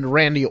Styles pinned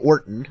Randy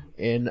Orton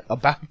in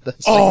about the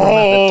same amount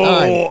of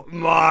time. Oh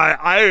my!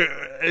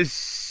 A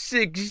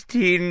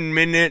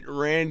 16-minute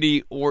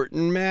Randy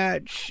Orton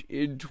match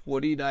in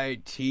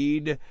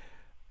 2019.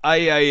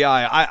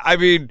 I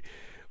mean,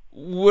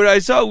 when I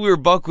saw we were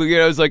buckling it,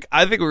 I was like,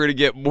 I think we're going to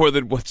get more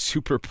than one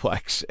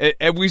superplex.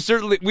 And we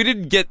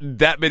didn't get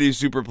that many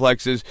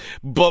superplexes,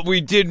 but we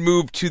did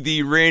move to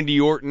the Randy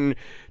Orton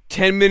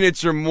 10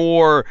 minutes or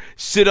more,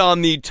 sit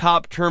on the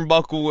top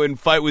turnbuckle and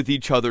fight with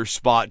each other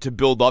spot to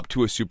build up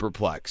to a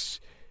superplex.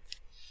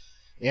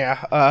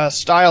 Yeah,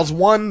 Styles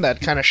won.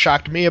 That kind of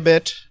shocked me a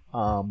bit.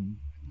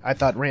 I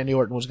thought Randy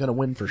Orton was going to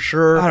win for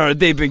sure. I don't know.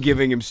 They've been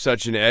giving him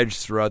such an edge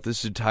throughout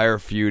this entire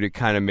feud. It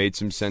kind of made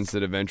some sense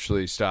that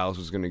eventually Styles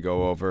was going to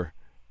go over.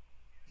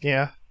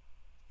 Yeah.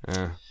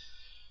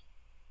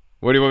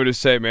 What do you want me to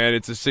say, man?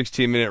 It's a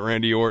 16-minute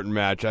Randy Orton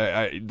match.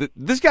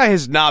 This guy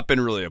has not been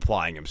really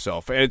applying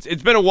himself. And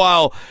it's been a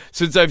while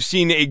since I've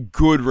seen a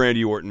good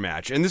Randy Orton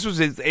match. And this was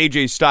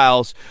AJ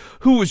Styles,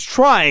 who was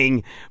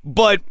trying,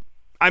 but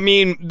I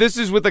mean, this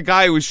is with a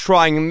guy who was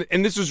trying,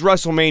 and this was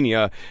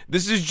WrestleMania.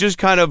 This is just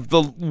kind of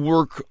the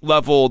work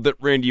level that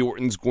Randy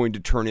Orton's going to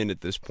turn in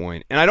at this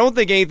point. And I don't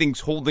think anything's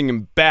holding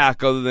him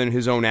back other than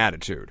his own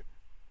attitude.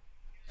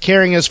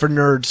 Caring is for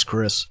nerds,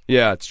 Chris.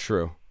 Yeah, it's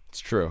true. It's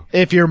true.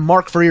 If you're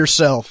mark for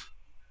yourself,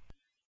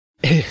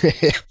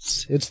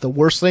 it's the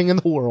worst thing in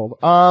the world.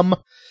 The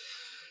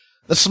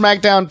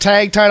SmackDown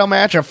Tag Title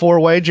match, a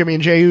 4-way, Jimmy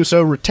and Jey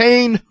Uso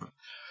retain.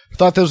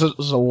 Thought this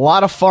was a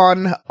lot of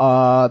fun.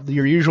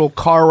 Your usual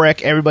car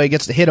wreck. Everybody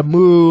gets to hit a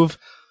move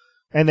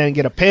and then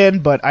get a pin,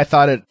 but I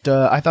thought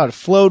it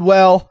flowed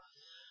well.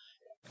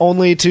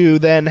 Only to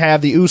then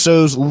have the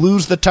Usos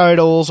lose the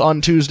titles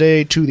on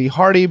Tuesday to the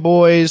Hardy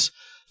Boys,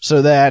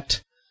 so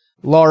that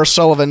Lars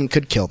Sullivan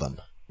could kill them.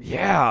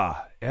 Yeah,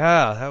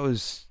 that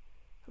was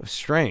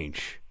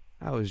strange.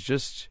 That was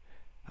just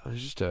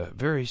a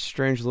very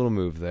strange little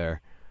move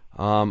there.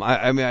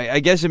 I mean,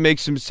 I guess it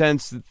makes some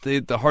sense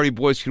that the Hardy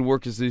Boys can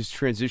work as these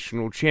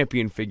transitional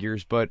champion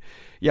figures, but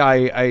yeah,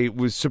 I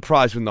was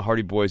surprised when the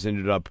Hardy Boys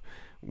ended up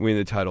winning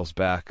the titles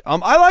back.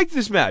 I liked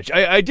this match.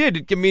 I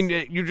did. I mean,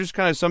 you just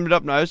kind of summed it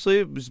up nicely.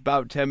 It was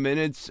about 10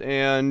 minutes,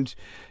 and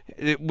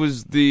it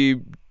was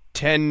the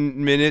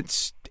 10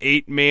 minutes,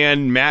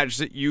 8-man match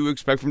that you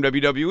expect from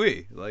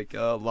WWE. Like,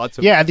 lots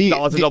of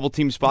double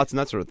team spots and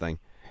that sort of thing.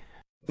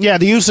 Yeah,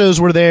 the Usos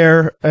were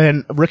there,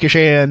 and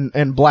Ricochet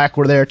and Black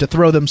were there to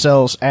throw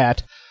themselves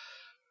at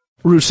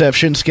Rusev,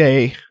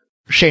 Shinsuke,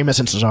 Sheamus,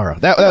 and Cesaro.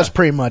 That was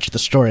pretty much the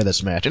story of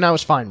this match, and I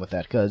was fine with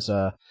that, because,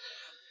 if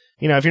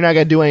you're not going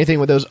to do anything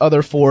with those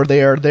other four,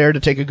 they are there to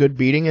take a good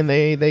beating, and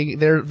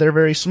they're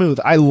very smooth.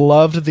 I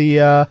loved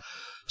the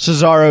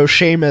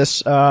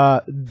Cesaro-Sheamus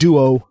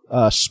duo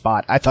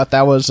spot. I thought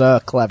that was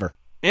clever.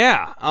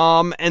 Yeah,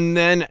 and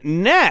then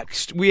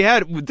next,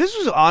 this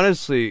was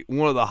honestly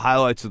one of the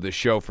highlights of the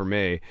show for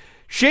me.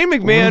 Shane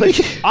McMahon,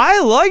 really? I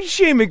liked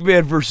Shane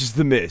McMahon versus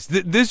The Miz.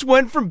 This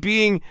went from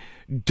being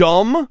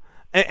dumb,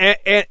 and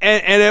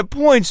at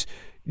points,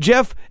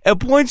 Jeff,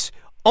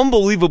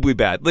 unbelievably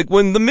bad. Like,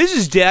 when The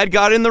Miz's dad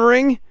got in the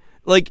ring,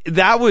 like,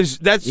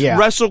 that's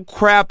wrestle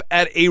crap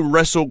at a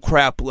wrestle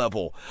crap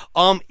level.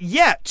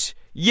 Yet,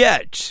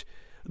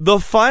 the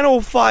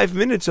final 5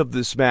 minutes of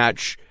this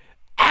match,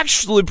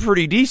 actually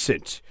pretty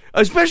decent,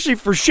 especially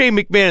for Shane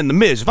McMahon and The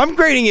Miz. If I'm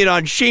grading it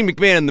on Shane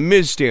McMahon and The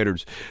Miz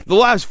standards, the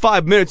last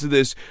 5 minutes of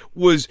this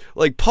was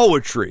like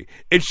poetry.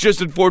 It's just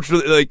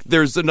unfortunately like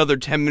there's another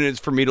 10 minutes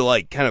for me to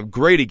like kind of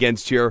grade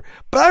against here,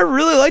 but I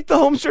really liked the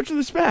home stretch of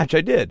this match.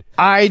 I did.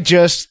 I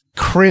just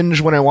cringe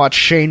when I watch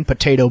Shane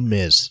Potato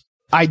Miz.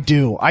 I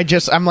do.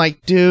 I'm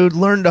like, dude,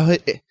 learn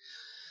to...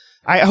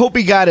 I hope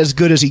he got as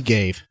good as he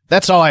gave.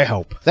 That's all I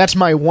hope. That's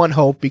my one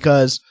hope,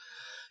 because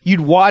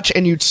you'd watch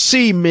and you'd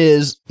see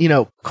Miz,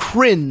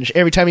 cringe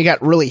every time he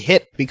got really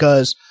hit,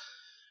 because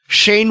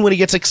Shane, when he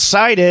gets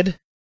excited,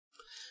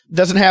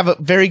 doesn't have a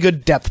very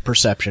good depth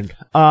perception.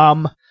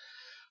 I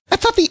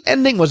thought the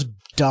ending was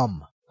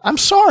dumb. I'm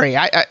sorry.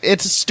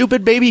 It's a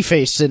stupid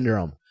babyface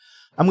syndrome.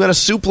 I'm going to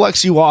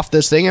suplex you off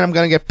this thing and I'm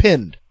going to get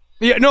pinned.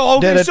 Yeah, no,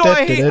 okay, so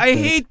I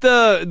hate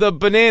the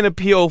banana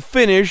peel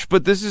finish,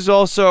 but this is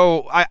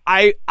also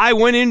I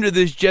went into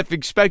this, Jeff,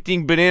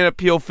 expecting banana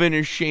peel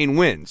finish, Shane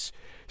wins.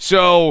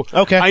 So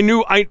okay. I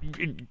knew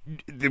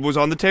it was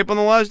on the tape on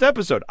the last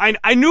episode.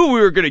 I knew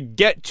we were gonna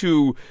get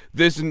to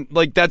this, and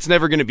like that's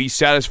never gonna be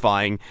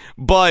satisfying.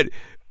 But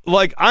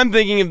like I'm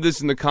thinking of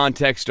this in the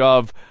context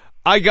of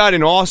I got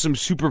an awesome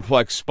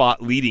superplex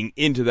spot leading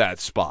into that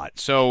spot,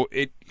 so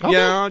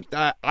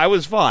I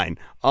was fine.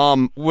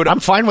 I'm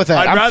fine with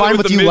that. I'm fine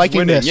with you liking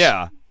winning, this.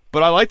 Yeah,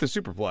 but I like the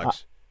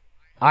superplex.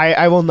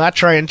 I will not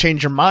try and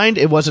change your mind.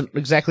 It wasn't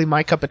exactly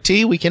my cup of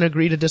tea. We can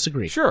agree to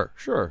disagree.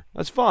 Sure.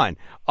 That's fine.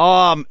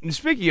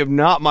 Speaking of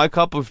not my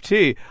cup of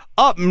tea,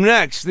 up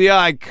next, the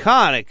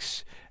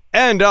Iconics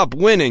end up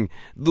winning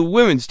the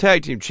Women's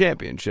Tag Team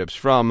Championships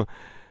from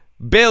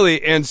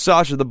Bayley and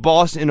Sasha, the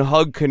Boston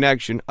Hug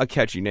Connection, a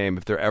catchy name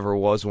if there ever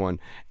was one,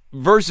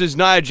 versus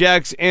Nia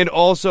Jax and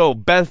also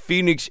Beth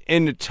Phoenix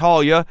and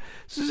Natalya.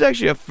 This is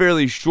actually a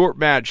fairly short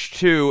match,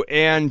 too,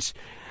 and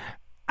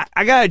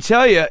I gotta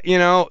tell you,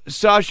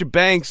 Sasha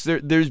Banks,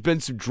 there's been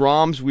some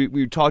dramas.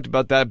 We talked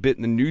about that a bit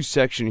in the news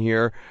section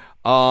here.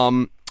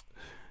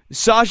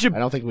 Sasha, I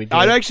don't think we did.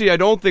 I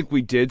don't think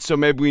we did, so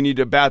maybe we need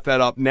to bat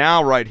that up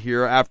now right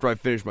here after I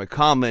finish my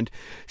comment.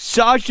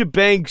 Sasha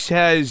Banks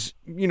has,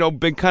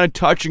 been kind of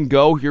touch and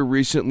go here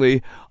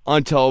recently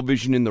on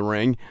television in the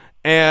ring.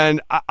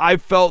 And I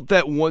felt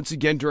that once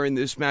again during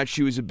this match,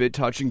 she was a bit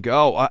touch and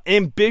go.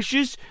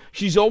 Ambitious,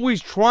 she's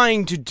always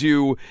trying to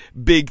do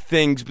big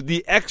things, but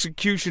the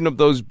execution of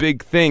those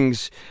big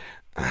things,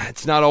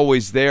 it's not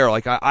always there.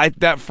 Like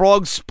that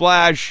frog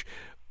splash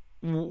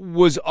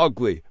was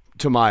ugly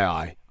to my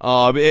eye,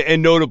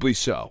 and notably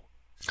so.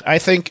 I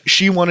think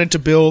she wanted to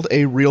build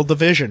a real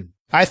division.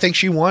 I think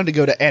she wanted to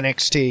go to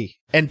NXT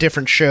and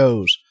different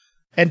shows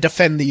and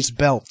defend these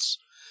belts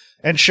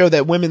and show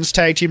that women's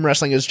tag team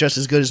wrestling is just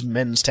as good as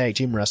men's tag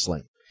team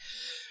wrestling.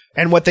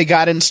 And what they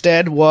got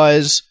instead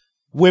was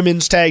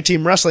women's tag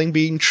team wrestling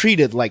being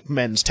treated like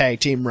men's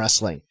tag team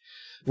wrestling.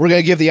 We're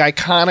going to give the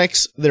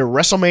Iconics their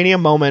WrestleMania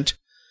moment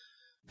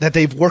that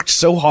they've worked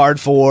so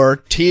hard for.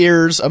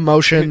 Tears,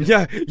 emotion.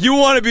 Yeah, you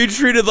want to be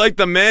treated like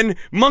the men?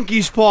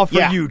 Monkey's paw for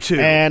you, too.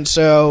 And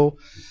so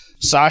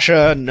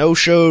Sasha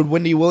no-showed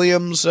Wendy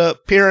Williams'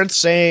 appearance,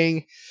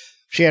 saying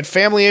she had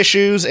family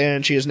issues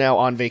and she is now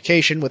on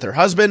vacation with her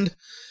husband.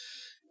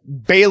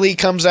 Bayley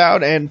comes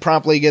out and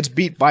promptly gets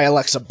beat by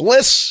Alexa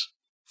Bliss.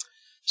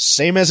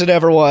 Same as it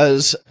ever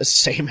was.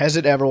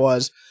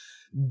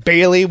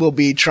 Bayley will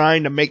be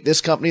trying to make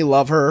this company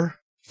love her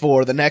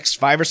for the next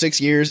 5 or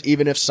 6 years,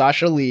 even if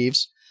Sasha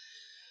leaves.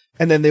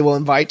 And then they will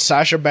invite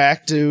Sasha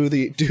back to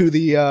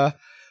the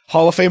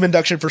Hall of Fame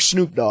induction for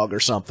Snoop Dogg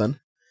or something.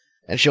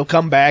 And she'll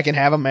come back and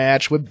have a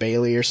match with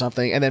Bayley or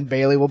something. And then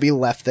Bayley will be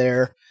left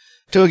there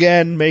to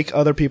again make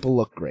other people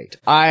look great.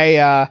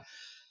 I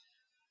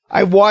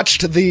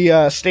watched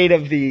the state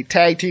of the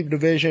tag team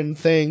division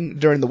thing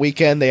during the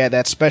weekend. They had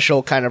that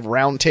special kind of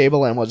round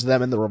table and it was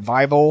them in the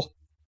Revival.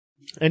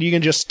 And you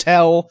can just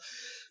tell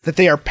that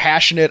they are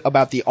passionate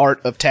about the art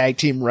of tag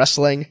team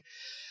wrestling.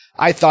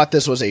 I thought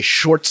this was a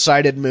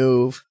short-sighted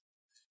move.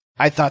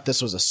 I thought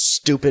this was a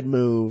stupid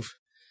move.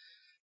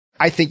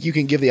 I think you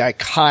can give the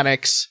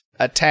Iconics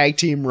a tag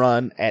team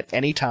run at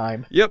any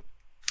time. Yep.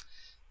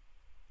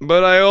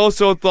 But I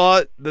also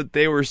thought that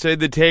they were setting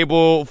the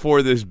table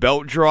for this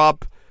belt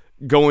drop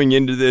going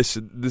into this.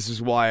 This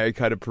is why I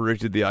kind of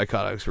predicted the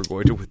Iconics were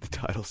going to win the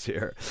titles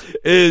here.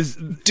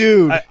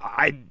 Dude.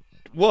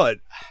 What?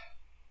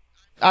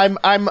 I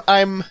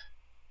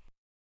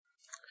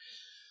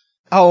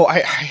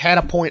had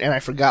a point and I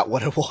forgot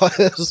what it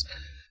was,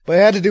 but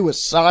it had to do with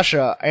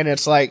Sasha, and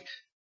it's like,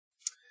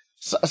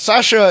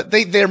 Sasha,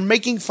 they're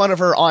making fun of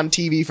her on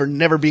TV for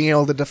never being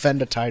able to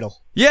defend a title.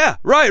 Yeah,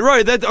 right.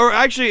 Or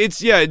actually,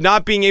 it's,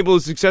 not being able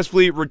to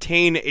successfully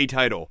retain a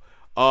title,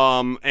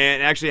 and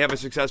actually have a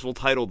successful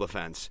title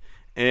defense.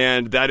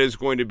 And that is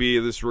going to be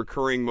this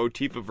recurring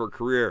motif of her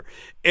career.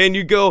 And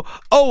you go,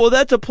 oh, well,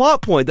 that's a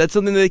plot point. That's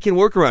something they can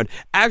work around.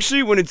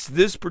 Actually, when it's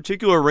this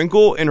particular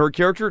wrinkle in her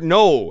character,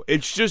 no,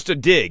 it's just a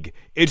dig.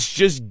 It's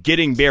just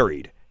getting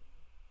buried.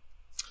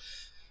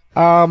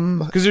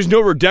 Because there's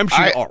no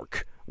redemption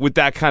arc with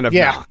that kind of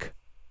knock.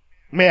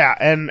 Yeah,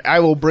 and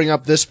I will bring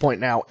up this point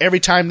now. Every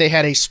time they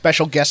had a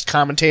special guest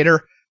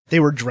commentator,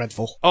 they were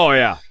dreadful. Oh,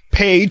 yeah.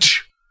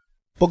 Paige,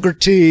 Booker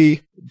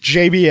T,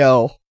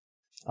 JBL,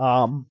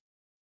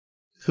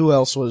 who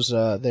else was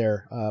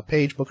there?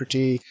 Paige, Booker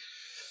T,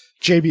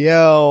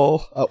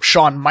 JBL,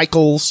 Shawn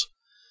Michaels.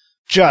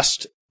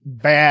 Just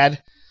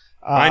bad.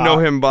 I know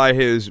him by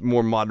his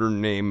more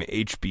modern name,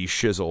 HB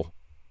Shizzle.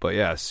 But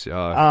yes.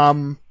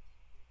 And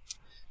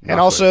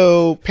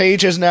also,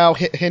 Paige has now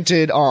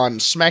hinted on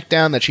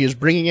SmackDown that she is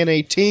bringing in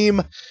a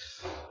team.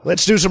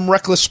 Let's do some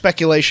reckless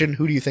speculation.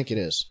 Who do you think it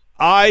is?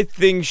 I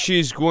think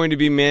she's going to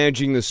be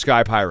managing the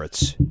Sky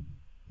Pirates.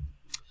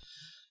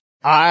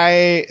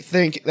 I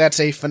think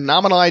that's a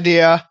phenomenal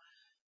idea.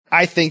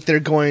 I think they're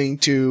going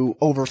to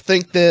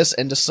overthink this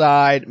and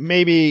decide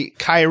maybe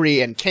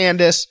Kyrie and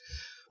Candice,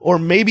 or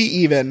maybe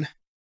even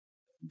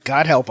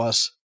God help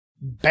us.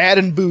 Bad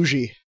and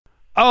bougie.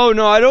 Oh,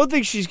 no, I don't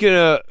think she's going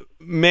to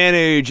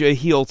manage a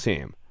heel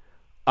team.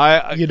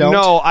 You don't?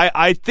 No,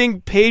 I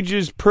think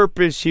Paige's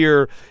purpose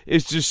here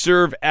is to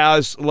serve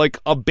as like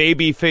a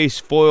babyface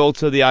foil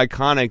to the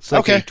Iconics,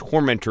 like a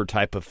tormentor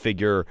type of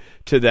figure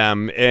to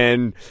them.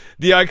 And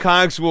the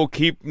Iconics will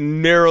keep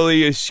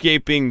narrowly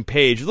escaping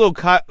Paige. A little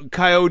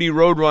Coyote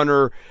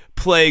Roadrunner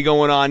play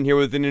going on here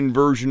with an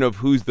inversion of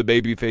who's the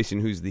babyface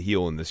and who's the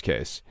heel in this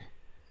case.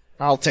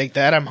 I'll take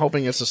that. I'm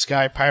hoping it's the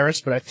Sky Pirates,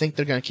 but I think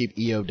they're going to keep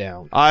Io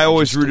down. I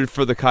always rooted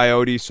for the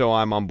Coyote, so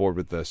I'm on board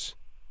with this.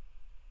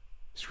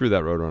 Screw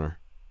that Roadrunner.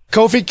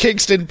 Kofi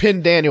Kingston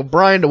pinned Daniel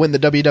Bryan to win the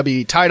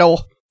WWE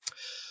title.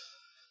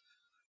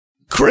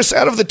 Chris,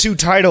 out of the two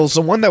titles,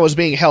 the one that was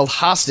being held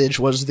hostage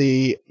was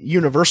the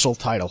Universal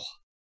title.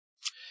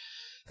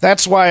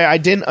 That's why I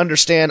didn't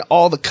understand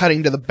all the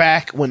cutting to the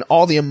back when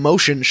all the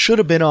emotion should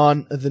have been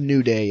on the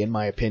New Day, in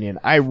my opinion.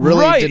 I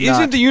really did not.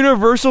 Isn't the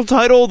Universal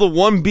title the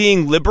one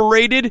being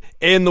liberated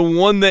and the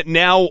one that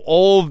now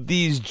all of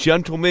these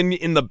gentlemen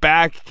in the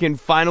back can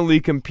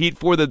finally compete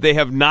for that they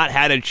have not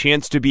had a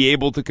chance to be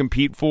able to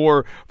compete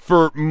for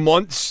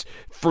months,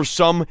 for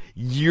some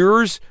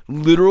years,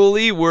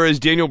 literally, whereas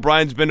Daniel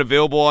Bryan's been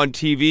available on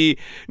TV?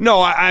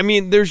 No, I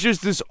mean, there's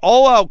just this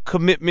all-out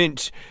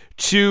commitment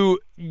to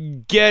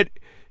get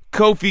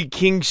Kofi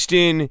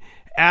Kingston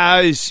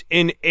as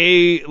an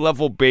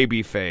A-level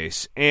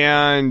babyface.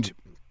 And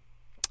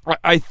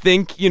I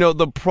think,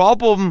 the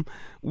problem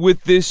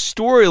with this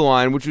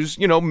storyline, which was,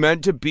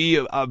 meant to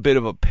be a bit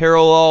of a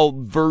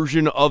parallel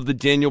version of the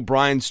Daniel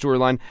Bryan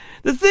storyline,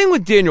 the thing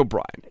with Daniel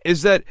Bryan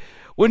is that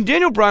when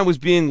Daniel Bryan was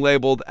being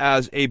labeled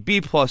as a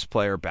B-plus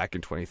player back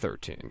in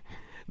 2013,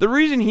 the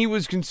reason he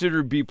was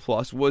considered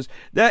B-plus was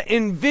that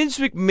in Vince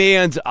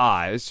McMahon's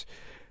eyes,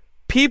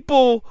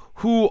 people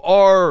who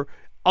are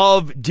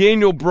of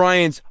Daniel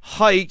Bryan's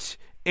height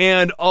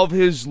and of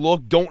his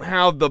look don't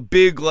have the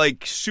big,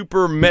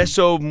 super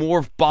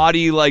mesomorph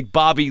body like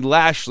Bobby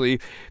Lashley.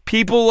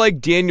 People like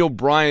Daniel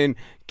Bryan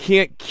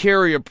can't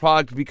carry a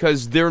product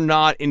because they're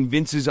not, in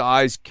Vince's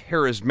eyes,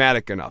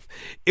 charismatic enough.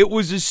 It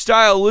was a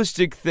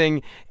stylistic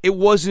thing. It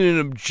wasn't an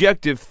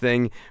objective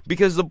thing,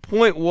 because the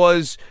point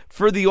was,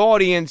 for the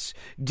audience,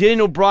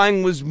 Daniel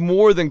Bryan was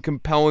more than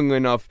compelling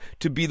enough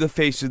to be the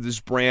face of this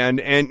brand,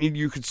 and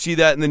you could see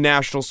that in the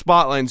national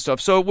spotlight and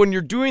stuff. So when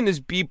you're doing this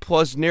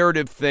B-plus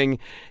narrative thing,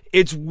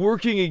 it's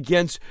working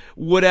against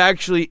what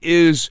actually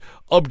is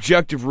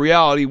objective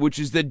reality, which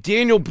is that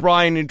Daniel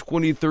Bryan in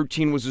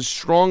 2013 was a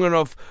strong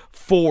enough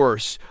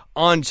force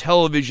on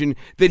television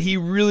that he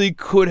really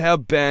could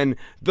have been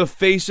the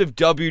face of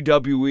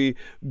WWE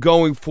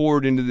going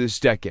forward into this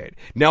decade.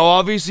 Now,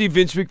 obviously,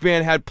 Vince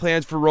McMahon had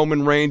plans for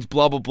Roman Reigns,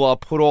 blah, blah, blah,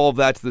 put all of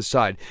that to the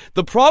side.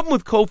 The problem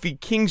with Kofi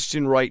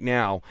Kingston right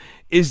now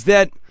is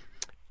that,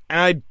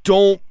 and I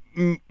don't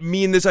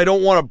mean this, I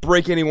don't want to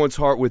break anyone's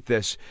heart with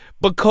this,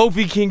 but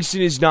Kofi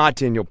Kingston is not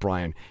Daniel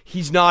Bryan.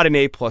 He's not an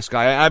A-plus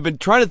guy. I've been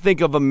trying to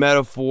think of a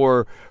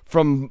metaphor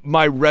from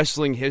my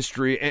wrestling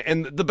history,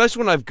 and the best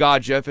one I've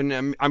got, Jeff,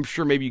 and I'm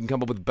sure maybe you can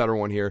come up with a better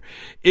one here,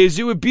 is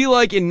it would be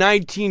like in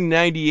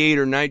 1998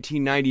 or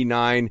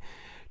 1999,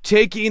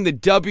 taking the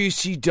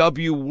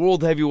WCW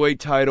World Heavyweight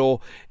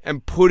title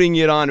and putting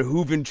it on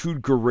Juventud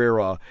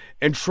Guerrera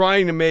and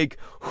trying to make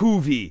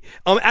Juvi.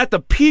 At the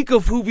peak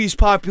of Juvi's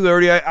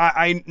popularity,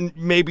 I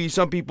maybe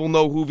some people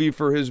know Juvi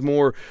for his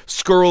more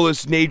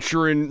scurrilous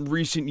nature in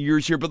recent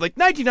years here, but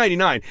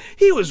 1999,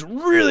 he was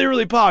really,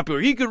 really popular.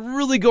 He could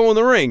really go in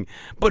the ring,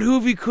 but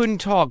Juvi couldn't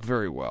talk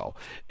very well.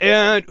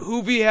 And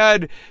Juvi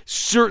had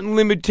certain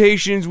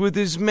limitations with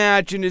his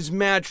match and his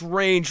match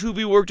range.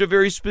 Juvi worked a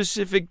very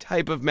specific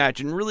type of match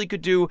and really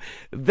could do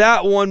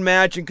that one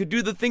match and could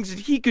do the things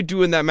that he could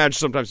do in that match.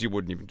 Sometimes he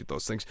wouldn't even do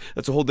those things.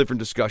 That's a whole different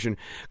discussion.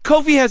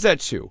 Kofi has that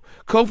too.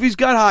 Kofi's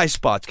got high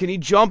spots. Can he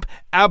jump?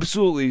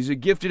 Absolutely. He's a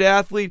gifted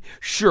athlete.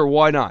 Sure,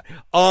 why not?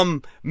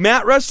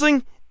 Mat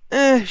wrestling?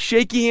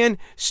 Shaky hand.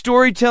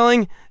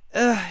 Storytelling?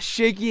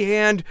 Shaky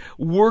hand.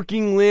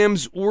 Working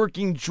limbs,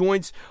 working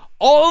joints.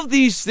 All of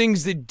these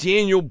things that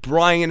Daniel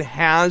Bryan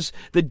has,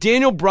 that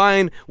Daniel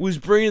Bryan was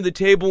bringing to the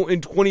table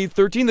in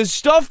 2013, the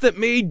stuff that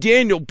made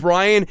Daniel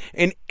Bryan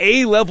an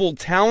A-level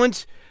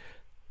talent,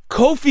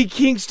 Kofi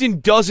Kingston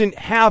doesn't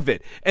have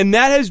it. And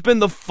that has been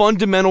the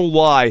fundamental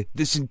lie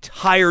this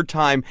entire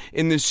time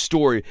in this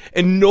story.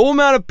 And no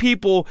amount of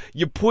people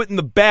you put in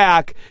the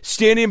back,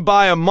 standing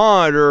by a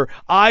monitor,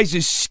 eyes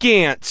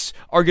askance,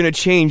 are going to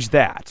change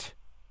that.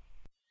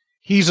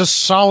 He's a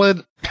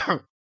solid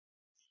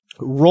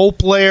role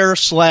player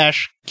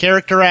 /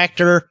 character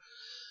actor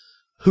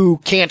who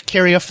can't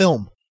carry a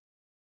film.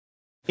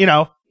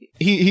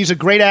 He's a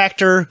great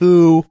actor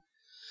who,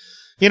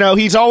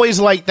 he's always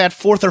like that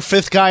fourth or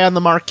fifth guy on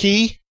the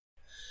marquee.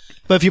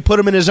 But if you put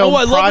him in his own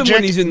project... I love him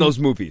when he's in those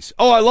movies.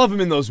 I love him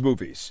in those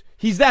movies.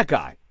 He's that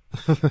guy.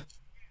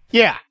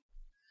 Yeah.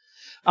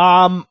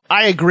 I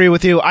agree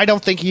with you. I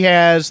don't think he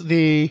has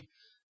the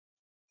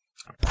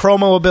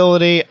promo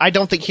ability. I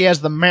don't think he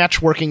has the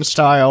match working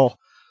style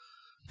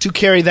to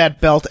carry that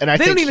belt, and I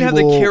they think don't even have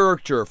the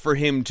character for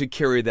him to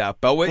carry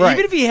that belt. Right.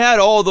 Even if he had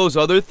all those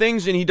other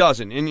things, and he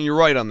doesn't, and you're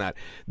right on that.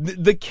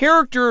 The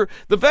character,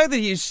 the fact that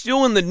he's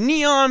still in the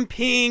neon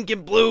pink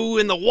and blue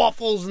and the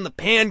waffles and the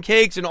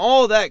pancakes and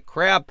all that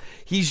crap,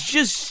 he's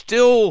just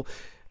still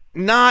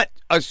not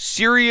a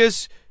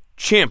serious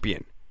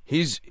champion.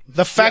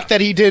 The fact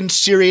that he didn't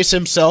serious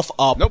himself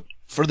up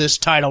for this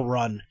title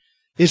run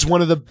is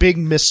one of the big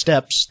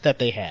missteps that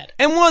they had.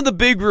 And one of the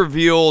big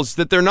reveals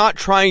that they're not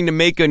trying to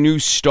make a new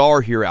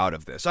star here out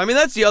of this. I mean,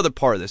 that's the other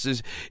part of this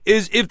is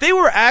if they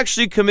were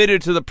actually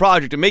committed to the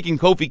project of making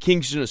Kofi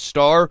Kingston a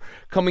star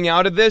coming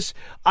out of this,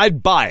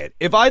 I'd buy it.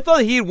 If I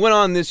thought he went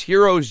on this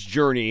hero's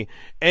journey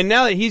and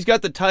now that he's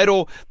got the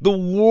title, the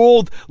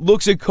world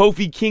looks at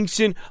Kofi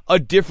Kingston a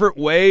different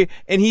way,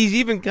 and he's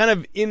even kind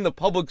of in the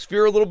public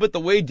sphere a little bit the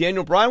way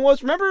Daniel Bryan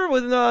was. Remember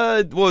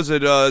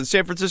when,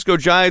 San Francisco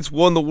Giants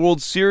won the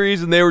World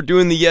Series and they were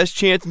doing the yes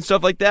chants and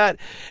stuff like that?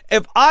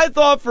 If I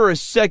thought for a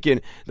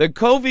second that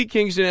Kofi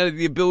Kingston had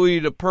the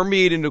ability to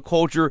permeate into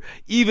culture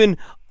even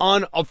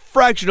on a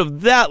fraction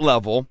of that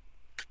level,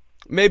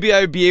 maybe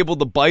I'd be able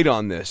to bite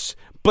on this.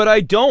 But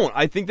I don't.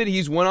 I think that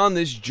he's went on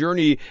this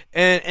journey,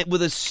 and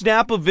with a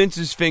snap of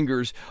Vince's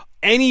fingers,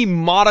 any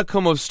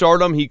modicum of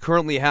stardom he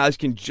currently has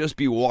can just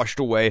be washed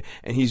away,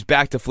 and he's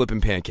back to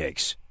flipping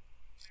pancakes.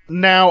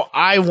 Now,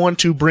 I want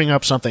to bring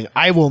up something.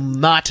 I will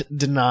not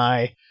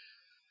deny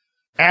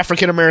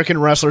African-American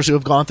wrestlers who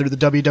have gone through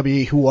the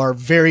WWE who are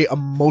very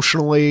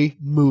emotionally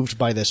moved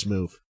by this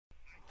move.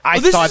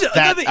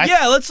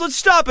 Let's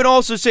stop and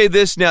also say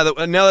this now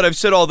that I've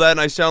said all that and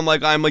I sound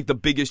like I'm like the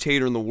biggest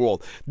hater in the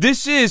world.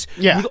 This is,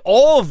 with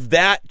all of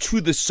that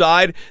to the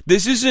side,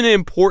 this is an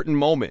important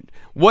moment.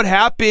 What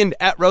happened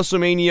at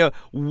WrestleMania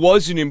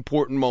was an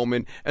important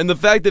moment, and the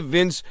fact that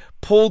Vince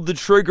pulled the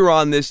trigger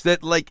on this,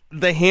 that like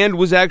the hand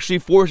was actually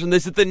forced on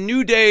this, that the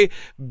New Day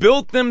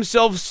built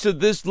themselves to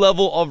this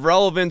level of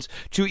relevance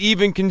to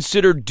even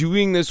consider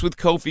doing this with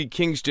Kofi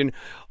Kingston,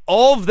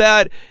 all of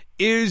that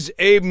is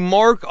a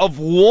mark of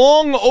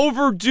long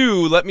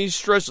overdue, let me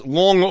stress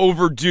long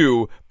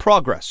overdue,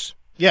 progress.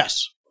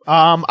 Yes.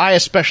 I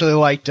especially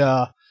liked,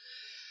 I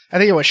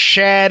think it was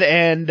Shad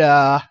and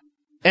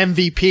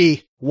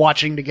MVP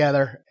watching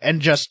together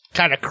and just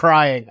kind of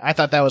crying. I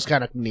thought that was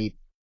kind of neat.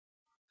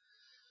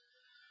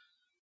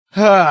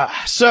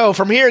 So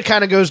from here it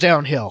kind of goes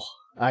downhill,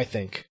 I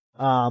think.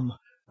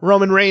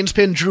 Roman Reigns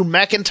pinned Drew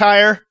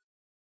McIntyre.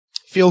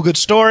 Feel good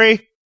story.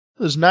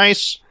 It was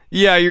nice.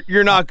 Yeah,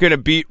 you're not going to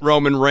beat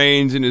Roman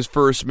Reigns in his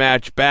first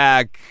match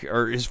back,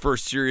 or his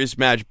first serious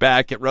match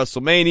back at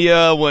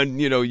WrestleMania when,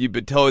 you've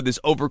been telling this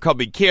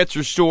overcoming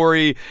cancer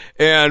story,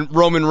 and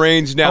Roman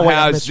Reigns now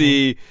has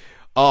he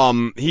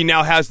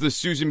now has the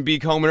Susan B.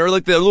 Komen, or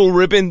like the little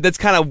ribbon that's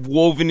kind of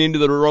woven into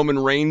the Roman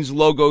Reigns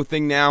logo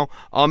thing now.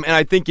 And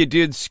I think you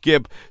did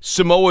skip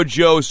Samoa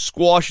Joe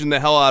squashing the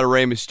hell out of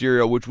Rey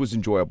Mysterio, which was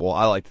enjoyable.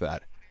 I liked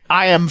that.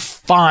 I am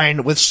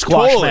fine with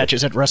squash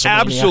matches at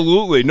WrestleMania.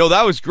 Absolutely. No,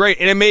 that was great.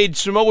 And it made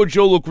Samoa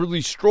Joe look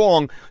really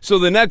strong. So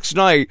the next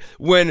night,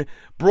 when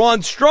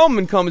Braun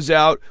Strowman comes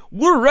out,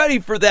 we're ready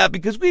for that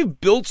because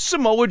we've built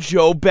Samoa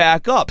Joe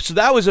back up. So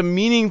that was a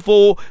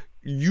meaningful,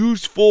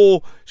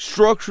 useful,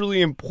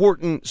 structurally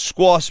important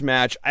squash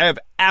match. I have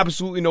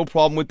absolutely no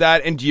problem with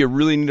that. And do you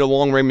really need a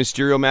long Rey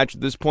Mysterio match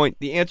at this point?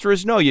 The answer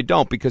is no, you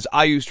don't, because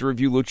I used to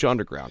review Lucha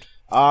Underground.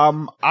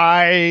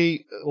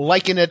 I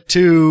liken it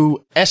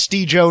to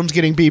SD Jones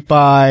getting beat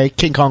by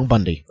King Kong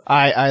Bundy.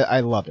 I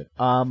loved it.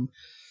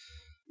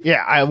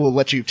 Yeah, I will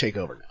let you take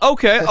over now.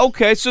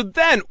 Okay. So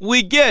then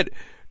we get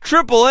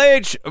Triple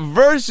H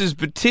versus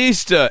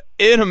Batista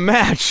in a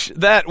match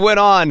that went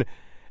on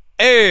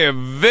a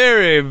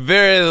very,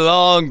 very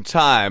long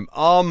time.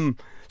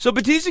 So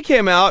Batista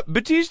came out.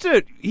 Batista,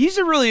 he's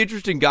a really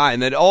interesting guy in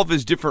that all of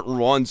his different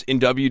runs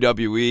in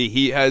WWE,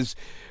 he has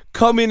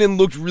come in and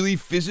looked really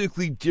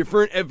physically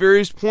different at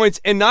various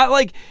points, and not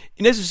like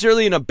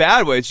necessarily in a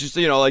bad way. It's just,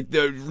 like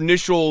the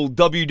initial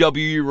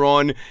WWE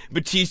run,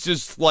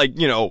 Batista's like,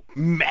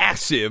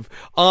 massive.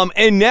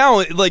 And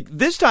now, like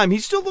this time, he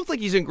still looks like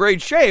he's in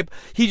great shape.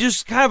 He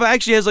just kind of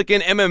actually has like an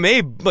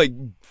MMA like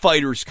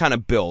fighter's kind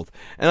of build,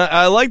 and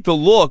I like the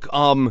look.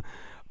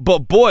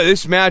 But boy,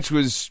 this match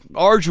was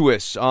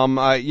arduous.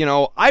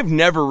 I've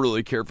never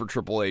really cared for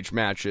Triple H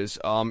matches.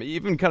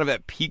 Even kind of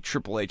at peak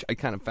Triple H, I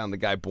kind of found the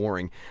guy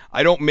boring.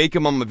 I don't make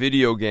him on my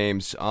video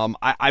games.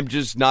 I'm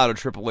just not a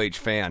Triple H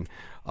fan.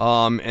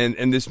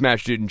 And this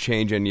match didn't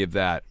change any of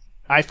that.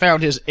 I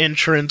found his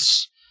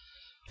entrance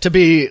to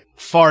be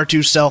far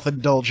too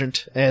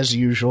self-indulgent, as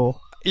usual.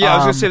 Yeah, I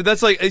was going to say,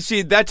 that's like,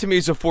 see, that to me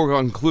is a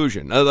foregone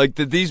conclusion. Like,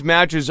 that these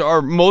matches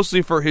are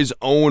mostly for his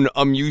own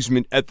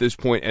amusement at this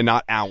point and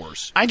not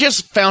ours. I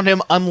just found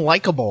him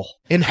unlikable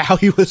in how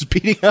he was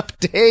beating up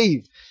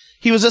Dave.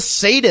 He was a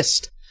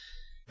sadist.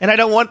 And I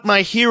don't want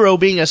my hero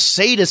being a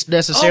sadist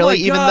necessarily,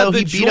 even though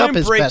he beat up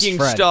his best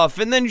friend. Stuff.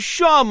 And then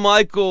Shawn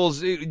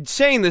Michaels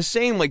saying the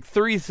same like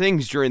 3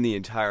 things during the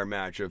entire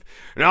match of,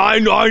 now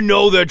I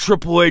know that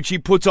Triple H, he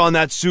puts on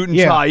that suit and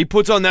tie. He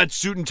puts on that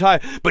suit and tie,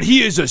 but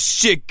he is a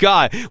sick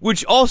guy,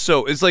 which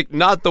also is like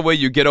not the way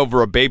you get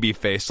over a baby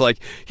face. Like,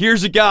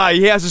 here's a guy,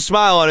 he has a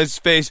smile on his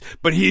face,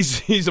 but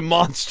he's a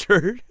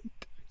monster.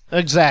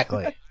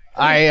 Exactly.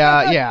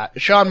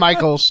 Shawn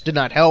Michaels did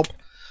not help.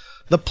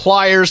 The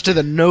pliers to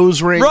the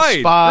nose ring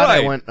spot. I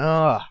went,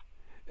 ugh.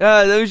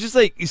 That was just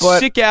like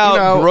sick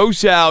out,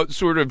 gross out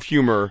sort of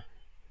humor.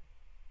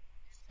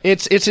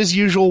 It's his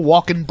usual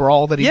walk and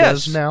brawl that he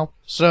does now.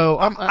 So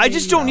I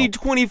just don't need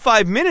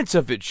 25 minutes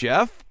of it,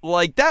 Jeff.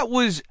 Like, that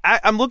was,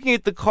 I'm looking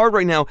at the card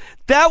right now.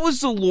 That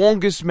was the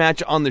longest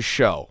match on the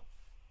show.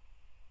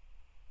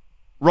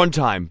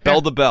 Runtime,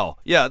 bell to bell.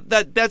 Yeah,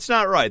 that's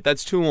not right.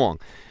 That's too long.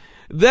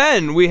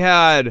 Then we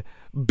had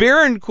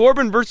Baron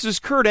Corbin versus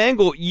Kurt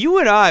Angle. You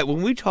and I,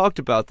 when we talked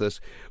about this,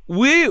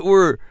 we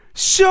were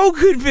so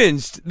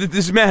convinced that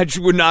this match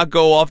would not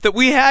go off that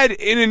we had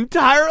an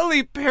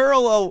entirely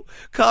parallel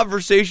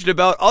conversation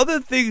about other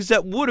things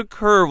that would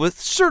occur with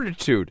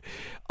certitude.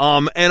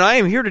 And I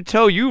am here to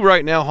tell you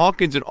right now,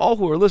 Hawkins and all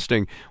who are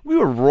listening, we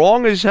were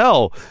wrong as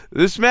hell.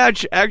 This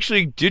match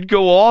actually did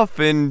go off,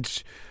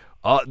 and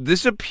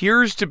this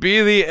appears to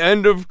be the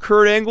end of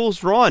Kurt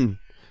Angle's run.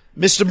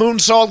 Mr.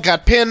 Moonsault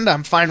got pinned.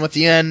 I'm fine with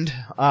the end.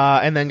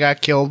 And then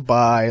got killed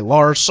by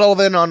Lars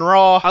Sullivan on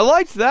Raw. I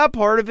liked that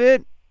part of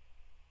it.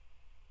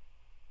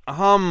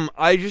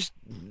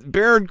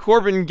 Baron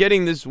Corbin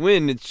getting this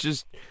win, it's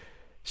just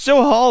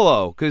so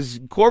hollow, because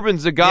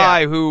Corbin's a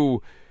guy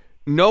who,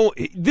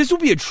 this will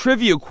be a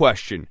trivia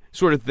question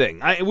sort of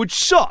thing, which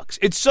sucks.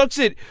 It sucks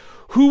that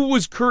who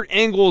was Kurt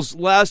Angle's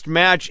last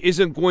match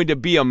isn't going to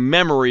be a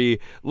memory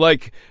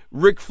like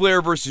Ric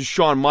Flair versus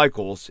Shawn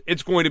Michaels.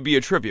 It's going to be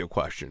a trivia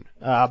question.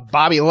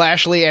 Bobby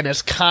Lashley and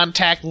his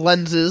contact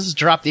lenses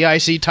dropped the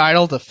IC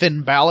title to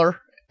Finn Balor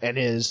and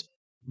his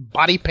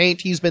body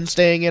paint he's been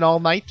staying in all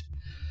night.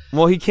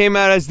 Well, he came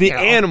out as the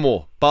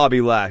animal, Bobby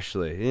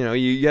Lashley.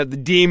 You have the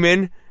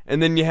demon, and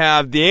then you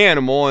have the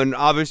animal, and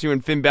obviously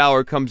when Finn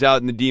Balor comes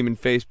out in the demon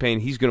face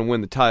paint, he's going to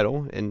win the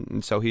title,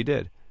 and so he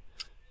did.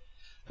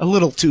 A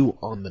little too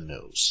on the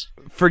nose.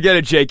 Forget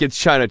it, Jake. It's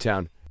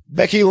Chinatown.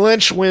 Becky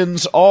Lynch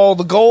wins all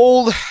the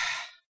gold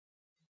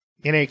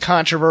in a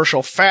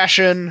controversial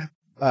fashion,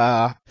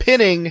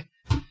 pinning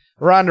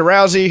Ronda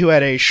Rousey, who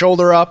had a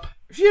shoulder up.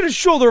 She had a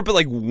shoulder up at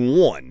like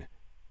 1.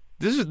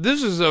 This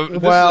is a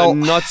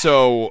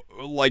nutso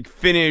like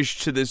finish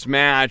to this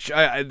match.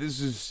 This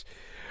is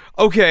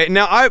okay.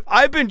 Now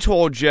I've been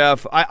told,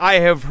 Jeff. I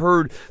have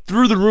heard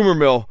through the rumor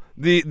mill,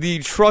 the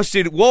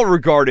trusted,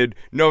 well-regarded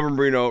Nova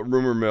Marino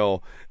rumor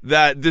mill,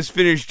 that this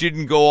finish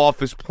didn't go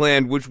off as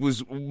planned, which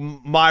was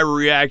my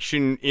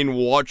reaction in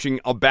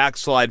watching a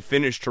backslide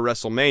finish to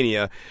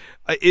WrestleMania.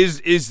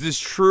 Is this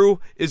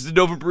true? Is the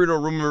Nova Marino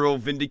rumor mill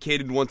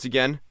vindicated once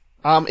again?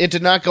 It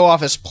did not go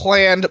off as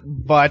planned,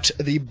 but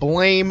the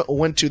blame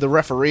went to the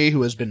referee,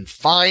 who has been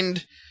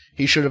fined.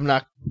 He should have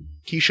not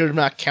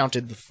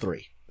counted the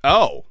 3.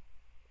 Oh,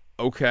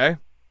 okay.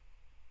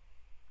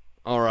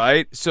 All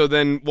right. So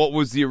then, what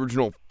was the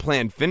original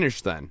planned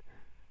finish then?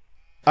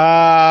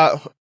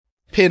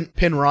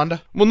 Pin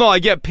Ronda. Well, no, I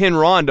get pin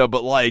Ronda,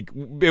 but like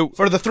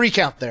for the 3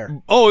 count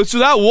there. Oh, so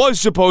that was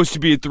supposed to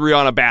be a 3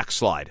 on a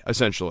backslide,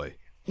 essentially.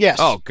 Yes.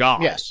 Oh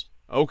God. Yes.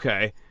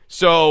 Okay.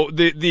 So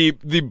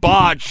the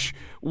botch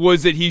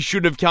was that he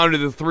should have counted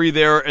the 3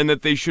 there, and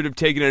that they should have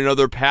taken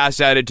another pass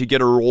at it to get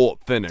a roll-up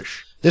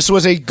finish. This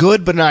was a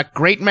good but not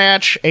great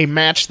match, a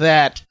match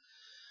that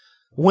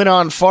went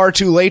on far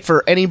too late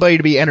for anybody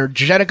to be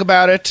energetic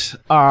about it.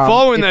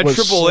 Following that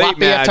Triple H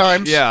match, at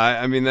times. Yeah,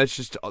 I mean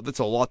that's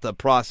a lot to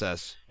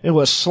process. It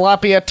was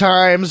sloppy at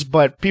times,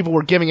 but people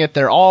were giving it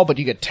their all, but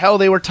you could tell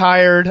they were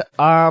tired.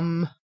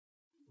 I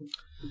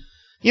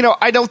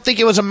don't think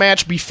it was a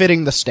match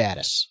befitting the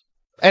status.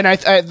 And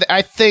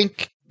I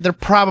think they're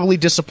probably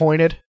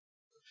disappointed.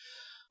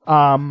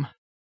 No,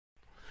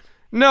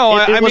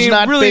 it was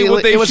not really,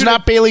 Bayley, it was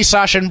not Bayley,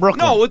 Sasha, and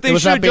Brooklyn. No, what they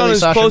should have done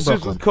is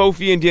closest with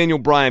Kofi and Daniel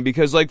Bryan,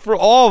 because, like, for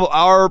all of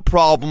our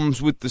problems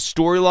with the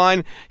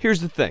storyline, here's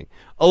the thing.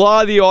 A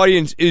lot of the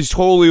audience is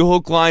totally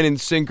hook, line,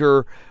 and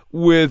sinker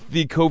with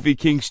the Kofi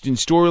Kingston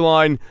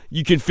storyline.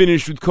 You can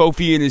finish with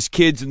Kofi and his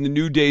kids in the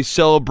New Day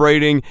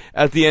celebrating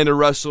at the end of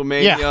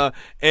WrestleMania,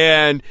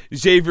 and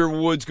Xavier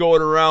Woods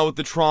going around with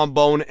the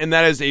trombone, and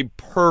that is a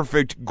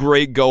perfect,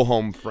 great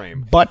go-home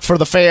frame. But for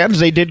the fans,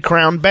 they did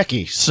crown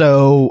Becky,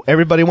 so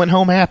everybody went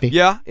home happy.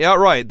 Yeah,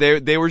 right.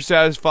 They were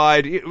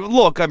satisfied.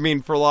 Look, I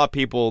mean, for a lot of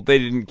people, they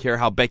didn't care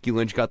how Becky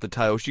Lynch got the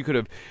title. She could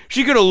have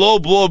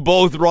low-blowed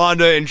both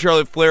Ronda and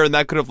Charlotte Flair, and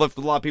that could have left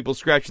a lot of people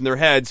scratching their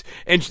heads,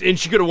 and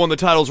she could have won the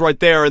titles right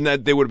there, and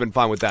that they would have been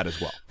fine with that as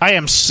well. I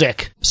am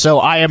sick, so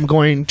I am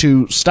going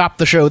to stop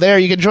the show there.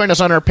 You can join us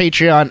on our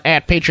Patreon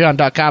at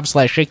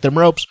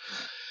patreon.com/ShakeThemRopes.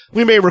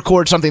 We may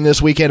record something this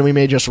weekend. We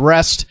may just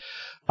rest.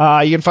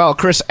 You can follow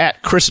Chris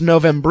at Chris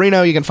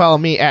Novembrino. You can follow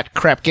me at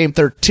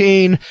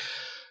CrapGame13.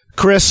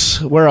 Chris,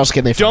 where else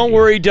can they find you?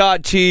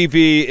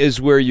 Don'tWorry.tv is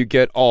where you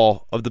get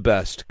all of the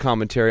best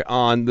commentary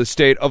on the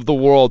state of the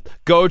world.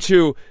 Go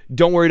to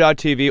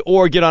Don'tWorry.tv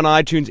or get on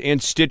iTunes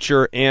and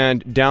Stitcher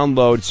and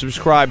download,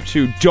 subscribe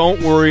to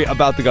Don't Worry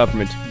About the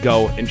Government.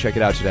 Go and check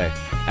it out today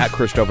at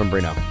Chris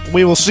Brino.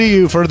 We will see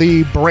you for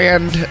the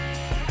brand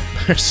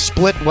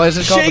split. What is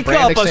it called? Shake the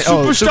brand Up,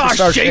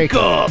 Superstar Shake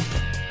Up.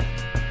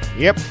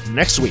 Yep,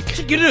 next week.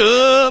 Shake it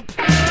up.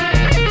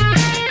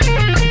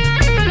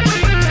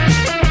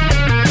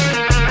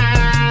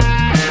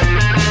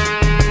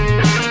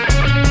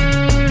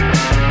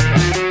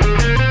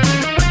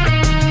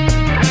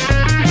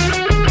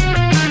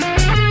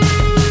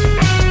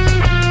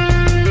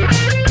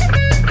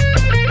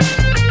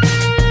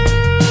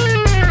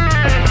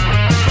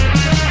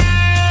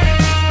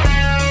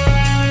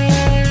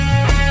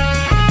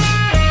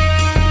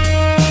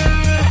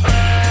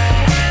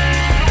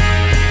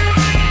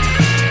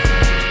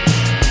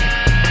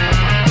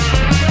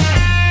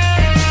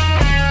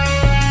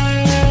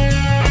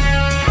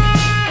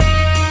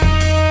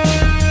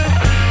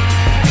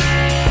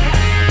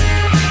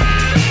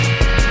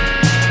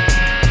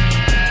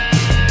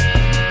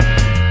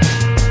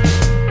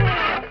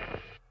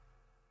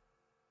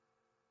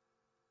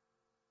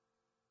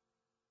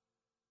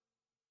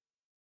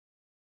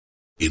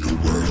 In a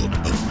world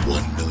of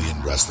 1 million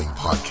wrestling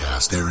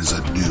podcasts, there is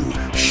a new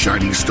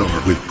shining star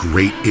with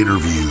great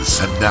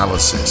interviews,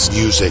 analysis,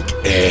 music,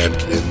 and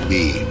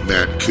me,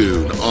 Matt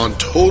Coon, on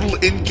total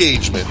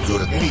engagement. Go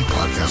to any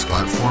podcast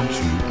platform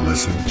to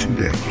listen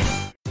today.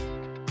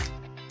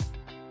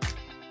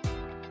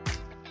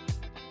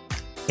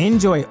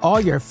 Enjoy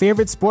all your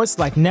favorite sports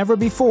like never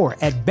before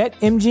at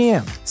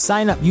BetMGM.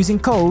 Sign up using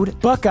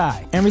code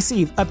Buckeye and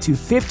receive up to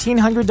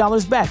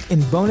 $1,500 back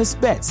in bonus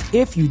bets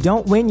if you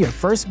don't win your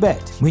first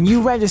bet. When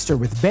you register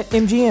with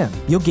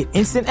BetMGM, you'll get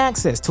instant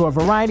access to a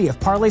variety of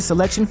parlay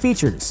selection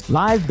features,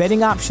 live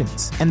betting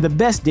options, and the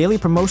best daily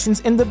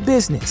promotions in the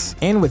business.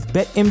 And with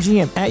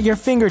BetMGM at your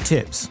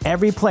fingertips,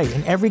 every play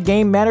and every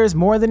game matters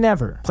more than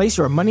ever. Place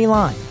your money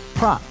line,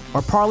 prop,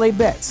 or parlay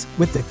bets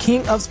with the king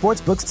of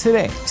sportsbooks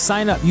today.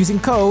 Sign up using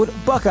code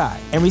Buckeye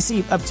and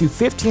receive up to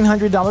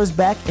 $1,500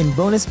 back in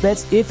bonus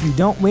bets if you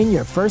don't win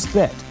your first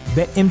bet.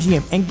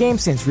 BetMGM and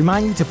GameSense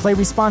remind you to play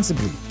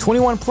responsibly.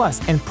 21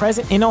 plus and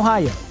present in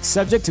Ohio,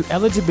 subject to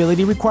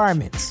eligibility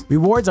requirements.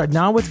 Rewards are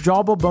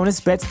non-withdrawable bonus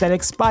bets that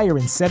expire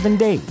in 7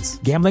 days.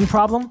 Gambling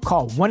problem?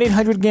 Call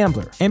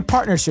 1-800-GAMBLER. In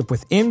partnership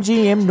with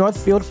MGM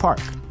Northfield Park.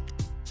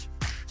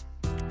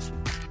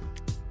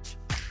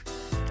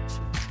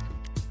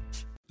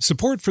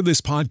 Support for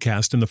this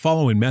podcast and the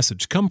following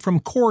message come from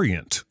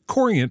Corient.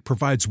 Corient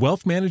provides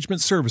wealth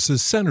management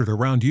services centered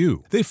around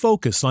you. They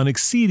focus on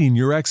exceeding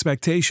your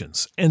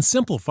expectations and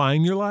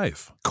simplifying your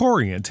life.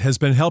 Corient has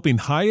been helping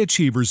high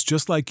achievers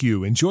just like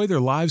you enjoy their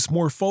lives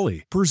more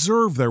fully,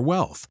 preserve their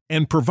wealth,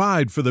 and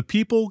provide for the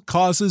people,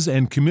 causes,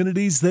 and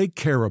communities they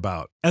care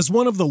about. As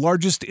one of the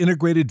largest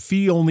integrated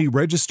fee-only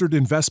registered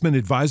investment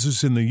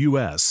advisors in the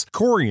U.S.,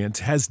 Corient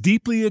has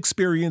deeply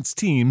experienced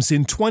teams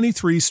in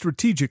 23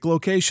 strategic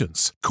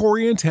locations.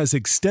 Corient has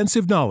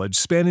extensive knowledge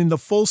spanning the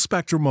full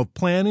spectrum of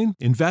planning,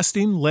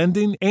 investing,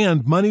 lending,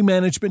 and money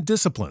management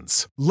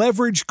disciplines.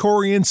 Leverage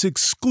Corient's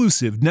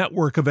exclusive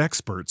network of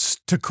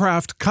experts to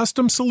craft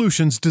custom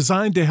solutions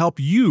designed to help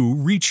you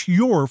reach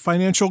your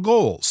financial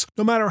goals,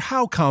 no matter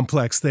how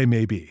complex they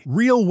may be.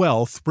 Real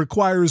wealth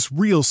requires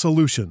real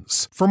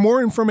solutions. For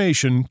more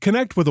information,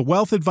 connect with a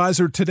wealth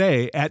advisor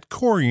today at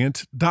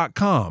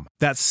Corient.com.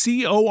 That's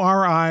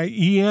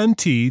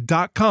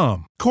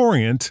Corient.com.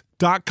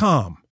 Corient.com.